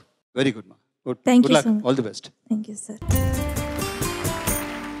top. Very good, ma. Good. Thank Good you, luck. sir. All the best. Thank you sir.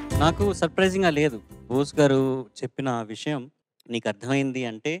 నాకు సర్ప్రైజింగ్గా లేదు. బోస్ గారు చెప్పిన విషయం నీకు అర్థమైంది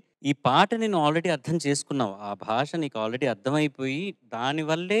అంటే ఈ పాట నేను ఆల్రెడీ అర్థం చేసుకున్నావు. ఆ భాష నీకు ఆల్రెడీ అర్థమైపోయి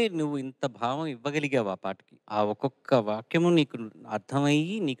దానివల్లే నువ్వు ఇంత భావం ఇవ్వగలిగావు ఆ పాటకి. ఆ ఒక్కొక్క వాక్యము నీకు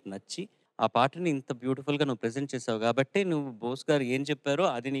అర్థమయ్యి నీకు నచ్చి ఆ పాటని ఇంత బ్యూటిఫుల్గా నువ్వు ప్రజెంట్ చేసావు కాబట్టి నువ్వు బోస్ గారు ఏం చెప్పారో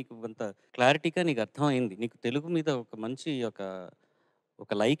అది నీకు కొంత క్లారిటీగా నీకు అర్థమైంది. నీకు తెలుగు మీద ఒక మంచి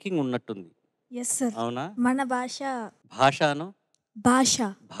ఒక లైకింగ్ ఉన్నట్టుంది. Yes sir. అవునా? మన భాష భాషను భాష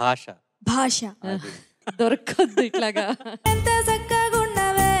భాష భాష దొరకద్దు ఇట్లాగా. ఎంత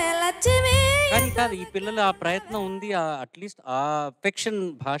చక్కగున్నవే లక్ష్మి. కానీ కాదు, ఈ పిల్లలు ఆ ప్రయత్నం ఉంది, అట్లీస్ట్ ఆ అఫెక్షన్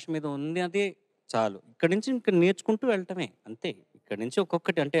భాష మీద ఉంది, అదే చాలు. ఇక్కడి నుంచి ఇంకా నేర్చుకుంటూ వెళ్ళటమే అంతే. ఇక్కడ నుంచి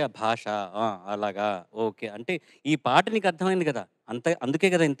ఒక్కొక్కటి అంటే ఆ భాష అలాగా ఓకే అంటే ఈ పాట నీకు అర్థమైంది కదా, అందుకే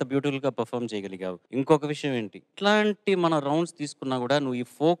కదా ఇంత బ్యూటిఫుల్గా పర్ఫామ్ చేయగలిగావు. ఇంకొక విషయం ఏంటి, ఇట్లాంటి మన రౌండ్స్ తీసుకున్నా కూడా నువ్వు ఈ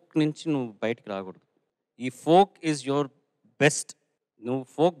ఫోక్ నుంచి నువ్వు బయటకు రాకూడదు. ఈ ఫోక్ ఈజ్ యువర్ బెస్ట్. నువ్వు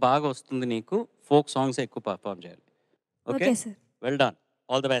ఫోక్ బాగా వస్తుంది, నీకు ఫోక్ సాంగ్స్ ఎక్కువ పర్ఫామ్ చేయాలి. Okay sir. Well done,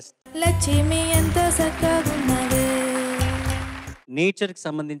 all the best. Lakshmi ఎంత చక్కగున్నవే. నేచర్కి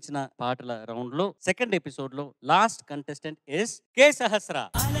సంబంధించిన పాటల రౌండ్లో సెకండ్ ఎపిసోడ్లో last contestant is K Sahasra.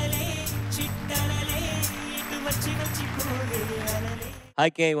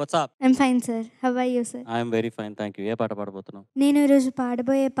 Hi K, WhatsApp? I'm fine sir, how are you sir? I'm very fine, thank you. ఏ పాట పాడబోతున్నావు? నేను ఈరోజు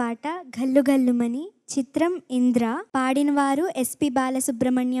పాడబోయే పాట ఘల్లు ఘల్లుమని, చిత్రం ఇంద్ర. పాడిన వారు ఎస్పి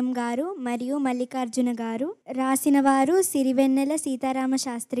బాలసుబ్రహ్మణ్యం గారు మరియు మల్లికార్జున గారు. రాసిన వారు సిరివెన్నెల సీతారామ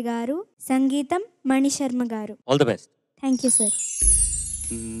శాస్త్రి గారు. సంగీతం మణిశర్మ గారు. All the best. Thank you sir.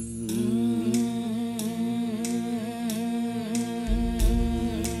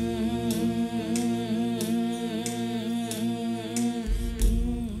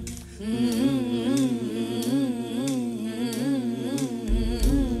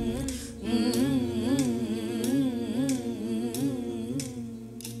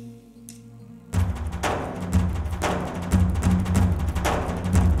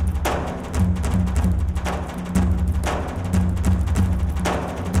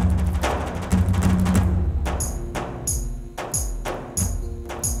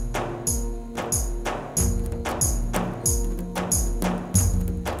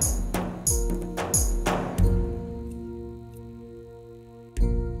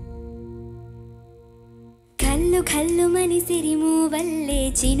 ఘల్లుమని సిరిమూవల్లే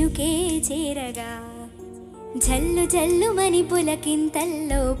చినుకే చేరగా, జల్లు జల్లుమని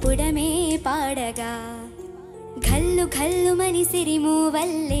పులకింతల్లో పుడమే పాడగా. ఘల్లు ఘల్లుమని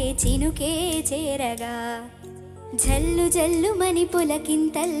సిరిమూవల్లే చినుకే చేరగా, జల్లు జల్లుమని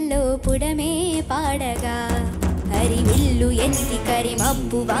పులకింతల్లో పుడమే పాడగా. హరివిల్లు ఎత్తి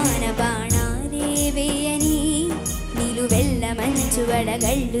కరిమబ్బు వాన బాణాలే వేయని, నిలువెల్ల మంచు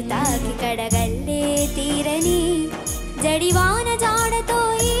వడగళ్ళు తాకి కడగల్లే తీరని. జడివాన జాడతో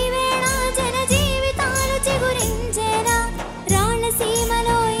ఈ వేళ జన జీవితాలు చిగురించేలా, రాళ్ళ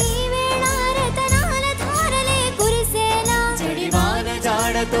సీమలో ఈ వేళ రతనాల ధారలే కురిసేలా. జడివాన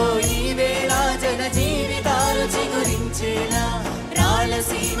జాడతో ఈ వేళ జన జీవితాలు చిగురించేలా, రాళ్ళ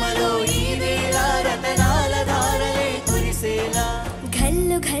సీమలో ఈ వేళ రతనాల ధారలే కురిసేలా.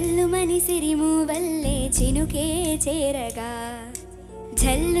 ఘల్లు ఘల్లుమని సిరిమూవల్లే చినుకే చేరగా,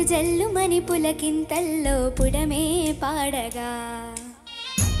 జల్లు జల్లుమని పులకింతల్లో పుడమే పాడగా.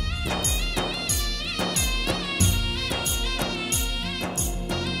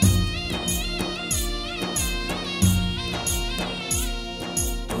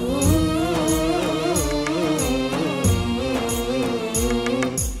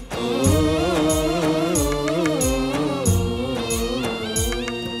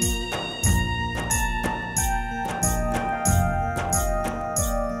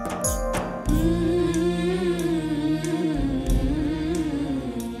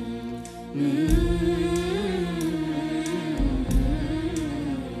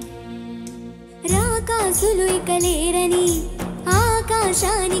 రాకాసులు ఇక లేరని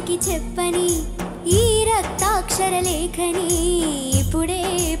ఆకాశానికి చెప్పని, ఈ రక్తాక్షర లేఖని ఇప్పుడే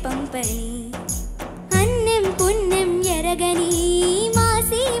పంపని. అన్నెం పుణ్యం ఎరగని మా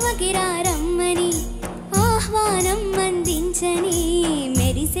సీమకి రమ్మని, ఆహ్వానం అందించని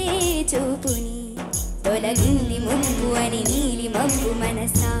మెరిసే చూపుని. తొలగింది ముంపు అని నీలి మబ్బు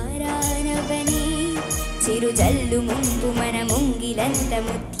మనసారా నవ్వని, చిరుజల్లు ముంపు మన ముంగిలంత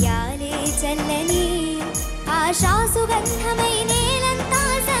ముత్యాలే చల్లని. ఆశాసుగంధమై నేలంతా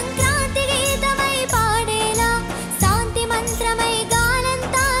సంక్రాంతి గీతమై పాడేలా, శాంతి మంత్రమై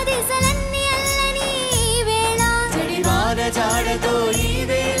గాలంతా దిశలన్నీ అల్లని వేళ. జడివాన జాడతో ఈ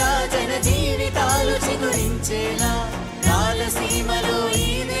వేళ జన జీవితాలు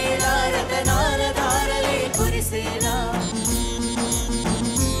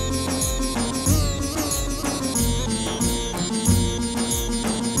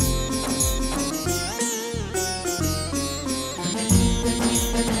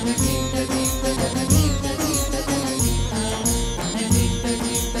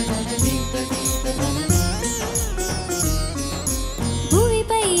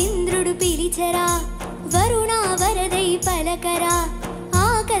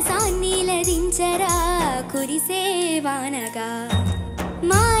చిగురించరా కురిసేవానగా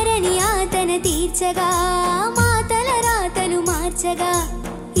మారని ఆతన తీర్చగా మాతల రాతలు మార్చగా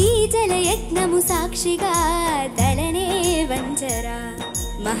ఈ జలయజ్ఞము సాక్షిగా తలనే వంచరా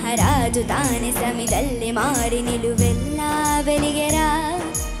మహారాజు తానే సమిదల్లె మారి నిలువెల్లా వెలిగెరా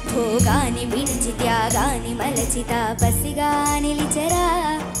భోగాని విడిచి త్యాగాని మలచి తాపసిగా నిలిచరా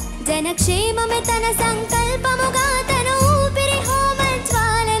జనక్షేమమే తన సంకల్పముగా తను ఊపిరి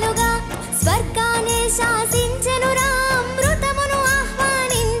హోమజ్వాలలుగా స్వర్గాన్ని శాసించెనురా అమృతమును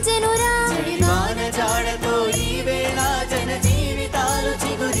ఆహ్వానించెనురా జడివాన జాడతో ఈ వేళ జన జీవితాలు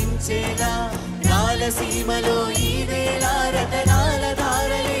చిగురించేలా రాలసీమలో ఈ వేళ రతనాల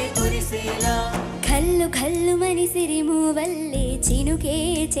ధారలే కురిసేలా కల్లు కల్లు మని సిరిమూవల్లే చినుకే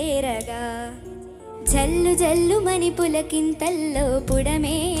చేరగా జల్లు జల్లు మని పులకింతల్లో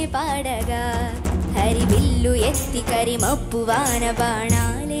పుడమే పాడగా హరివిల్లు ఎత్తి కరిమప్పు వాన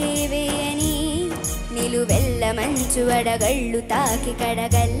బాణాలే వేయని నిలువెల్ల మంచు అడగళ్ళు తాకి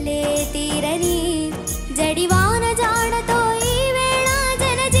కడగల్లే తీరని జడివాన జాడతో ఈ వేళ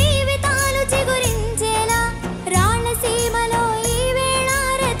జన జీవితాలు చిగురించేలా రాళ్ళసీమలో ఈ వేళ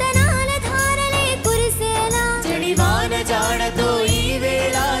రతనాల ధారలే కురిసేలా జడివాన జాడతో ఈ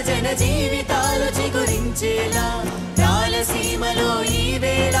వేళ జన జీవితాలు చిగురించేలా రాలసీమలో ఈ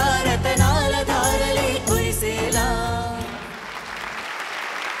వేళ రతనాల ధారలే కురిసేలా.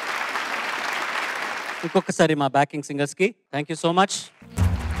 ఇంకొకసారి మా బ్యాకింగ్ సింగర్స్ కి థ్యాంక్ యూ సో మచ్.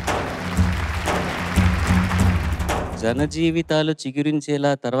 జన జీవితాలు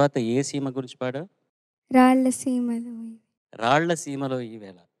చిగురించేలా తర్వాత ఏ సీమ గురించి పాడా? రాళ్ళసీమలో రాళ్ల సీమలో ఈ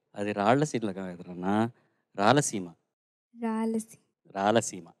వేళ. అది రాళ్ల సీమ కాదన్నా, రాలసీమ.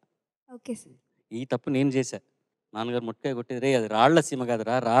 రాలసీమ. Okay sir. ఈ తప్పు నేను చేశా. నాన్నగారు ముట్కాయ కొట్టేది, రే అది రాళ్ల సీమ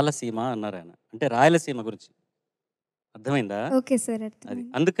కాదురా రాలసీమ అన్నారు ఆయన. అంటే రాయలసీమ గురించి. అర్థమైందా? Okay sir. అది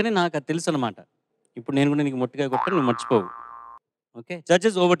అందుకనే నాకు అది తెలుసు అనమాట. ఇప్పుడు నేను కూడా నీకు ముట్టికాయ కొట్టా, నువ్వు మర్చిపోవు. Okay,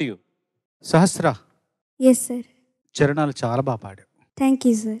 judges over to you. Sahasra, yes sir. చరణాలు చాలా బాగా పాడావు. Thank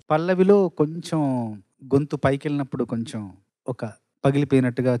you sir. పల్లవిలో కొంచెం గొంతు పైకి వెళ్ళినప్పుడు కొంచెం ఒక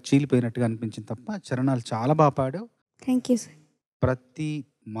పగిలిపోయినట్టుగా చీలిపోయినట్టుగా అనిపించింది తప్ప చరణాలు చాలా బాగా పాడావు. Thank you sir. ప్రతి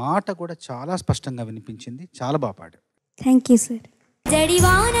మాట కూడా చాలా స్పష్టంగా వినిపించింది. చాలా బాగా పాడావు. Thank you sir.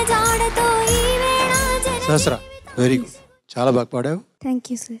 జడివాన జాడతో ఈ వేళ సహస్ర, వెరీ గుడ్. చాలా బాగా పాడావు. Thank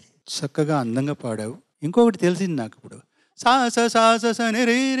you sir. చక్కగా అందంగా పాడావు. ఇంకొకటి తెలిసింది నాకు ఇప్పుడు. సా స సా స స ని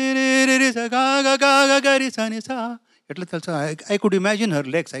రి రి రి రి రి స గా గ గా గ గ రి స ని సా. ఎట్లా తెలుసా? I could imagine her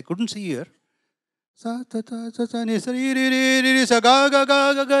legs. I couldn't see here. సా త త స స ని స రి రి రి రి రి స గా గ గా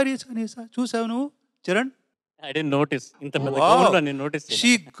గ గ రి స ని సా. చూసావు నువ్వు చరణ్? I didn't notice. ఇంత పెద్ద గౌన్లో నేను నోటీస్ చేయలేదు.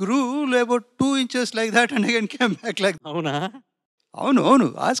 She grew about 2 inches like that and again came back like that. అవునా? అవును.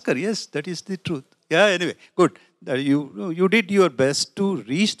 Ask her. Yes, that is the truth. Yeah, anyway, good. You did your best to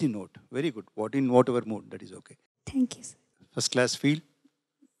reach the note. Very good. In whatever mood, that is okay. Thank you sir. First class feel.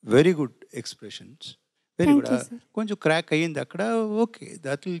 Very good expressions. Very Thank good. you, sir. కొంచెం crack అయ్యింది అక్కడ. Okay,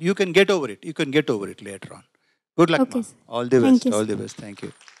 that will, you can get over it. You can get over it later on. Good luck, Okay, ma. sir. All the Thank best. you, All sir. the best. Thank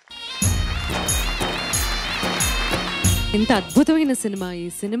you. ఎంత అద్భుతమైన cinema. ఈ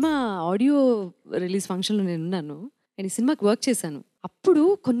cinema audio release ఫంక్షన్లో నేను ఉన్నాను. నేను ఈ సినిమాకి work చేశాను. అప్పుడు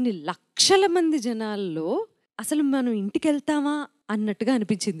కొన్ని లక్షల మంది జనాల్లో అసలు మనం ఇంటికి వెళ్తామా అన్నట్టుగా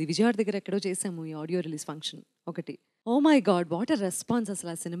అనిపించింది. విజయవాడ దగ్గర ఎక్కడో చేసాము ఈ ఆడియో రిలీజ్ ఫంక్షన్ ఒకటి. Oh my God, what a response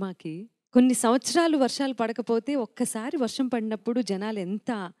అసలు ఆ సినిమాకి. కొన్ని సంవత్సరాలు వర్షాలు పడకపోతే ఒక్కసారి వర్షం పడినప్పుడు జనాలు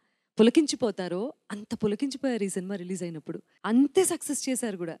ఎంత పులకించిపోతారో అంత పులకించిపోయారు ఈ సినిమా రిలీజ్ అయినప్పుడు. అంతే సక్సెస్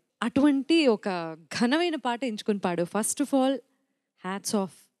చేశారు కూడా. అటువంటి ఒక ఘనమైన పాట ఎంచుకొని పాడావు. First of all hats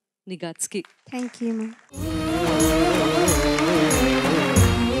off నీ గట్స్కి. Thank you ma'am.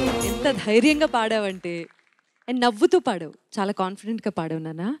 ఎంత ధైర్యంగా పాడావంటే, అండ్ నవ్వుతూ పాడావు. చాలా కాన్ఫిడెంట్గా పాడావు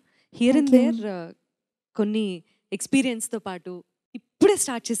నాన్న. Here and Thank you. There కొన్ని ఎక్స్పీరియన్స్తో పాటు ఇప్పుడే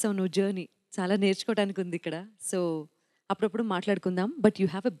స్టార్ట్ చేసావు నువ్వు జర్నీ. చాలా నేర్చుకోవడానికి ఉంది ఇక్కడ. సో అప్పుడప్పుడు మాట్లాడుకుందాం. But you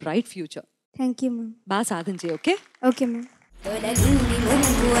have a bright future. Thank you ma'am. బాగా సాధించే. Okay okay ma'am.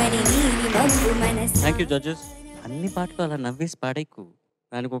 Thank you judges. అన్ని పాటలు అలా నవ్వేసి పాడేకు,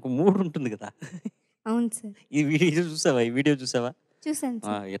 దానికి ఒక మూడ్ ఉంటుంది కదా. అవును సార్. ఈ వీడియో చూసావా? చూసాను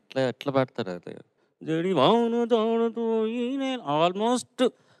సార్. ఎట్లా పాడతారు అది? జడి వాను దోడుతూ ఈ ఆల్మోస్ట్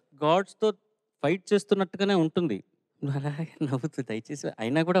గాడ్స్తో ఫైట్ చేస్తున్నట్టుగానే ఉంటుంది. నువ్వు అలాగే నవ్వుతూ దయచేసి.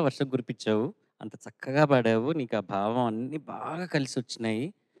 అయినా కూడా వర్షం కురిపించావు. అంత చక్కగా పాడావు. నీకు ఆ భావం అన్ని బాగా కలిసి వచ్చినాయి.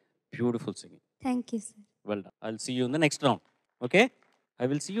 Beautiful singing. Thank you sir. Well done. I will see you in the next round. Okay, I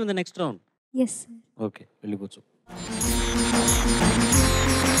will see you in the next round. Yes sir. Okay, వెళ్ళి కూర్చో.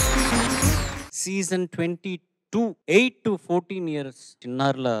 సీజన్ 22 8 to 14 ఇయర్స్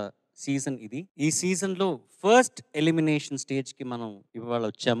చిన్నారుల సీజన్ ఇది. ఈ సీజన్లో first elimination స్టేజ్కి మనం ఇవాళ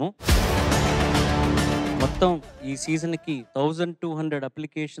వచ్చాము. మొత్తం ఈ సీజన్ కి 1200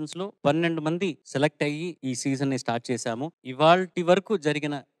 అప్లికేషన్స్ లో 12 మంది సెలెక్ట్ అయ్యి ఈ సీజన్ ని స్టార్ట్ చేశాము. ఇవాల్టి వరకు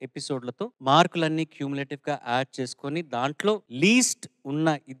జరిగిన ఎపిసోడ్లతో మార్కులన్నీ క్యూములేటివ్ గా యాడ్ చేసుకొని దాంట్లో లీస్ట్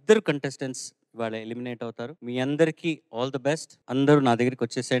ఉన్న 2 కంటెస్టెంట్స్ ఇవాళ ఎలిమినేట్ అవుతారు. మీ అందరికీ ఆల్ ది బెస్ట్. అందరూ నా దగ్గరికి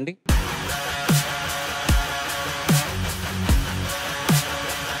వచ్చేసేయండి.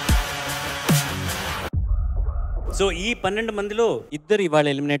 సో ఈ 12 మందిలో 2 ఇవాళ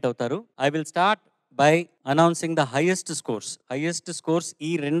ఎలిమినేట్ అవుతారు. I will start by announcing the highest scores ఈ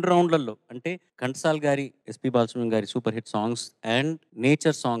 2 రౌండ్లలో, అంటే ఘంటసాల గారి, SP బాలసుబ్రహ్మణ్యం గారి super hit songs and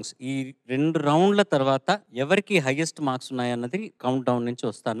nature songs, ఈ 2 రౌండ్ల తర్వాత ఎవరికి హైయెస్ట్ మార్క్స్ ఉన్నాయన్నది కౌంట్ డౌన్ నుంచి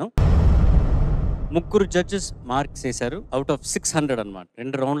వస్తాను. 3 జడ్జెస్ మార్క్స్ వేశారు అవుట్ ఆఫ్ 600 అన్నమాట.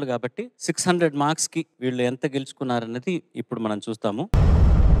 2 రౌండ్లు కాబట్టి 600 మార్క్స్ కి వీళ్ళు ఎంత గెలుచుకున్నారన్నది ఇప్పుడు మనం చూస్తాము.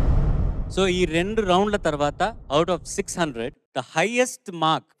 సో ఈ 2 రౌండ్ల తర్వాత out of 600 the highest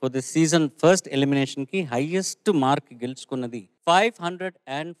mark for the season first elimination కి highest mark గెలుచుకున్నది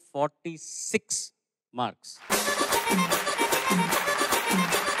 546 marks.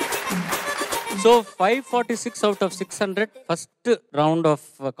 So 546 out of 600 first round of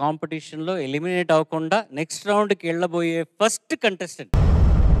competition లో ఎలిమినేట్ అవ్వకుండా నెక్స్ట్ రౌండ్ కి వెళ్ళబోయే ఫస్ట్ కంటెస్టెంట్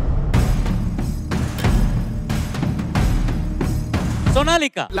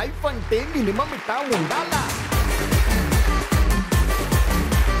సోనాలిక. లైఫ్ అంటే మినిమం ఇట్టా ఉండాలా.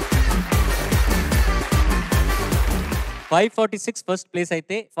 546 ఫస్ట్ ప్లేస్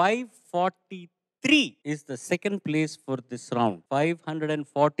అయితే 543 is the second place for this round.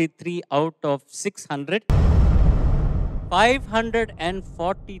 543 out of 600.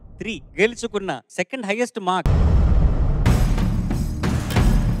 543 గెలుచుకున్న second highest mark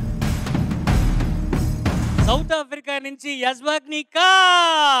south Africa నుంచి యశ్వగ్నికా.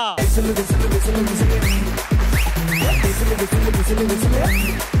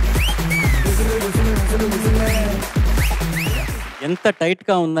 ఎంత టైట్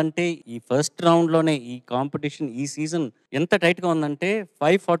గా ఉందంటే ఈ ఫస్ట్ రౌండ్ లోనే ఈ కాంపిటీషన్, ఈ సీజన్ ఎంత టైట్ గా ఉందంటే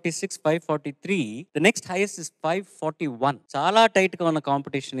 546, 543, ద నెక్స్ట్ హైయెస్ట్ ఇస్ 541. చాలా టైట్ గా ఉన్న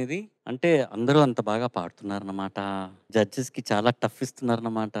కాంపిటీషన్ ఇది. అంటే అందరూ అంత బాగా పాడుతున్నారన్నమాట, జడ్జెస్ కి చాలా టఫ్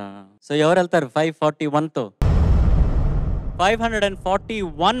ఇస్తున్నారన్నమాట. సో ఎవరు వెళ్తారు 541 తో?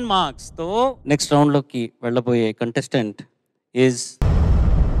 541 మార్క్స్ తో నెక్స్ట్ రౌండ్ లోకి వెళ్ళబోయే కంటెస్టెంట్ ఇస్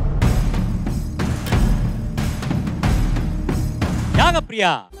యాగప్రియ.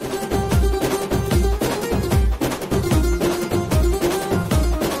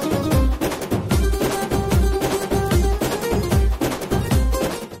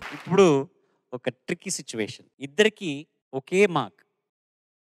 ఇప్పుడు ఒక ట్రిక్కీ సిచ్యువేషన్. ఇద్దరికి ఒకే మార్క్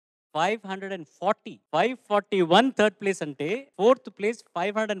 540. 541 థర్డ్ ప్లేస్ అంటే ఫోర్త్ ప్లేస్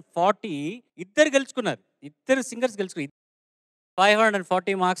 540 ఇద్దరు గెలుచుకున్నారు. ఇద్దరు సింగర్స్ గెలుచుకున్నారు.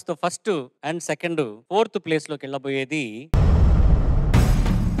 540 మార్క్స్ తో first and second fourth place లోకి వెళ్ళబోయేది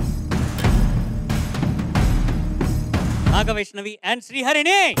నాగవైష్ణవి అండ్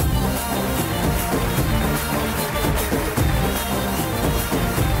శ్రీహరిణి.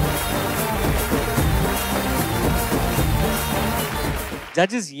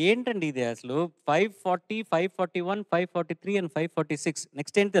 జడ్జెస్ ఏంటండి ఇది అసలు? 540, 541, 543 అండ్ 546.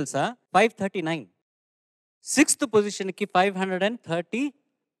 నెక్స్ట్ ఏంటి తెలుసా? 539. సిక్స్త్ పొజిషన్ కి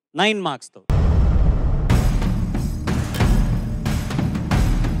 539 మార్క్స్ తో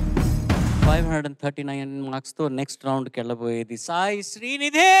 539 మార్క్స్ తో నెక్స్ట్ రౌండ్ కి వెళ్ళబోయేది సాయి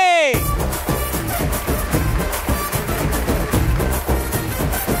శ్రీనిధి.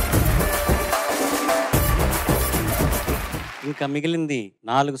 ఇంకా మిగిలింది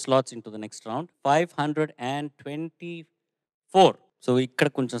 4 slots into the next round. 524. So ఇక్కడ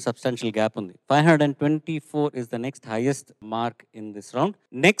కొంచెం సబ్స్టాన్షియల్ గ్యాప్ ఉంది. 524 is the next highest mark in this round.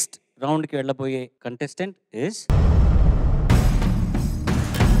 Next round కి వెళ్ళబోయే కంటెస్టెంట్ ఇస్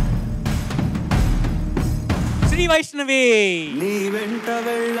శ్రీ వైష్ణవి. నీ వెంట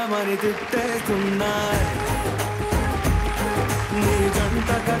వెళ్ళమని తిట్టేస్తున్నాయి, నీ జంట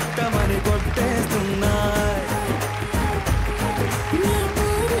కట్టమని కొట్టేస్తున్నాయి.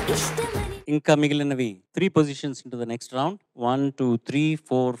 ఇంకా మిగిలినవి 3 positions into the next round. 1, 2, 3,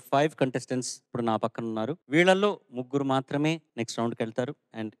 4, 5 contestants ఇప్పుడు నా పక్కన ఉన్నారు. వీళ్ళల్లో 3 మాత్రమే నెక్స్ట్ రౌండ్కి వెళ్తారు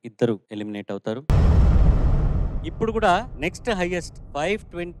అండ్ 2 ఎలిమినేట్ అవుతారు. ఇప్పుడు కూడా నెక్స్ట్ హైయెస్ట్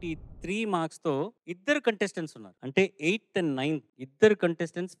 523 మార్క్స్ తో 2 కంటెస్టెంట్స్ ఉన్నారు. అంటే 8th and 9th 2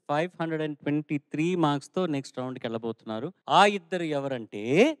 contestants 523 marks తో నెక్స్ట్ రౌండ్కి వెళ్ళబోతున్నారు. ఆ 2 ఎవరంటే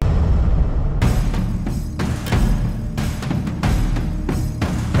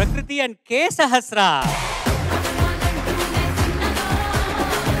ప్రకృతి అండ్ కే సహస్ర.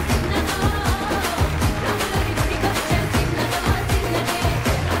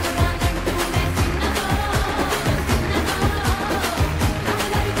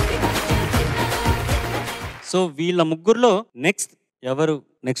 సో వీళ్ళ ముగ్గురులో నెక్స్ట్ ఎవరు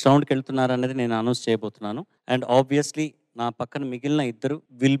నెక్స్ట్ రౌండ్కి వెళ్తున్నారు అనేది నేను అనౌన్స్ చేయబోతున్నాను. అండ్ ఆబ్వియస్లీ నా పక్కన మిగిలిన ఇద్దరు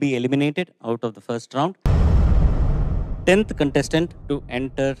will be eliminated out of the first round. 10th contestant to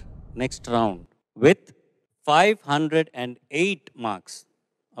enter next round with 508 marks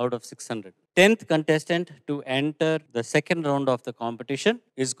out of 600. 10th contestant to enter the second round of the competition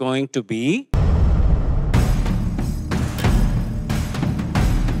is going to be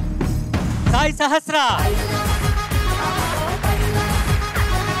Sahasra.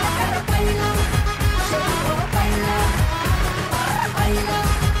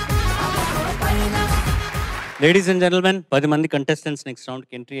 Ladies and gentlemen, 10 మంది contestants next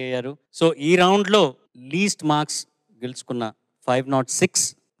రౌండ్కి entry అయ్యారు. So ఈ రౌండ్లో least marks గెలుచుకున్న 506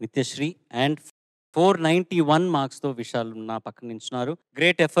 Nithyasree and 491 మార్క్స్తో Vishal నా పక్కన నించున్నారు.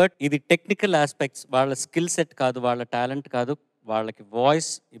 Great effort. ఇది technical aspects, వాళ్ళ స్కిల్ సెట్ కాదు, వాళ్ళ టాలెంట్ కాదు, వాళ్ళకి వాయిస్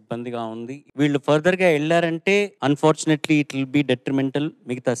ఇబ్బందిగా ఉంది. వీళ్ళు ఫర్దర్గా వెళ్ళారంటే unfortunately it will be detrimental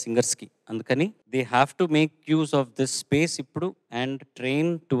మిగతా సింగర్స్కి. అందుకని they have to make use of this space ఇప్పుడు and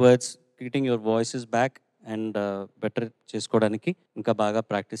train towards getting your voices back and better చేసుకోవడానికి ఇంకా బాగా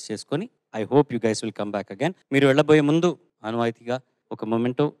ప్రాక్టీస్ చేసుకొని I hope you guys will come back again. మీరు వెళ్ళబోయే ముందు అనువాయితీగా ఒక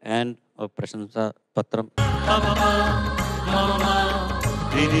మొమెంటో అండ్ ఒక ప్రశంసా పత్రం.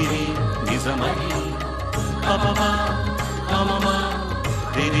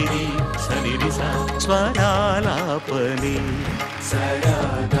 స్వరాలాపని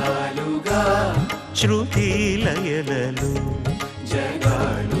సరాగాలుగా శృతి లయలలు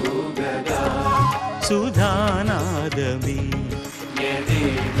జగాలుగగా సుధానాదమి.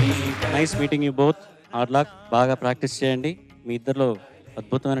 Nice meeting you both. Hard luck. బాగా ప్రాక్టీస్ చేయండి. మీ ఇద్దరిలో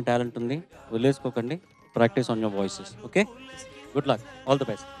అద్భుతమైన టాలెంట్ ఉంది, వదిలేసుకోకండి. Practice on your voices. Okay, good luck, all the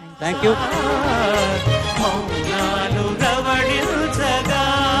best. Thank you.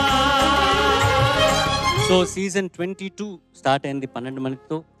 So season 22 start అయింది 12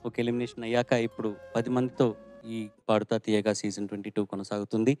 మందితో. ఒక ఎలిమినేషన్ అయ్యాక ఇప్పుడు 10 మందితో ఈ పాడుతా తీయగా సీజన్ 22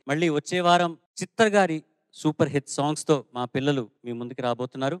 కొనసాగుతుంది. మళ్ళీ వచ్చే వారం చిత్ర గారి సూపర్ హిట్ సాంగ్స్ తో మా పిల్లలు మీ ముందుకు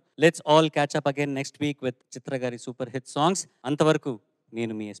రాబోతున్నారు. Let's all catch up again next week with చిత్ర గారి సూపర్ హిట్ సాంగ్స్. అంతవరకు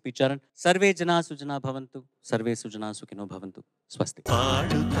నేను మీ SP.Charan. సర్వే జనా సుజనా భవంతు, సర్వే సుజనా సుఖినో భవంతు. స్వస్తి.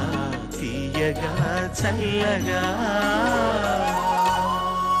 పాడుతా తీయగా చల్లగా.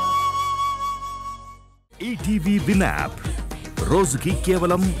 ఈటీవీ విన్ యాప్ రోజుకి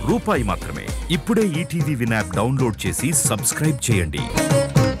కేవలం రూపాయి మాత్రమే. ఇప్పుడే ఈటీవీ విన్ యాప్ డౌన్లోడ్ చేసి సబ్స్క్రైబ్ చేయండి.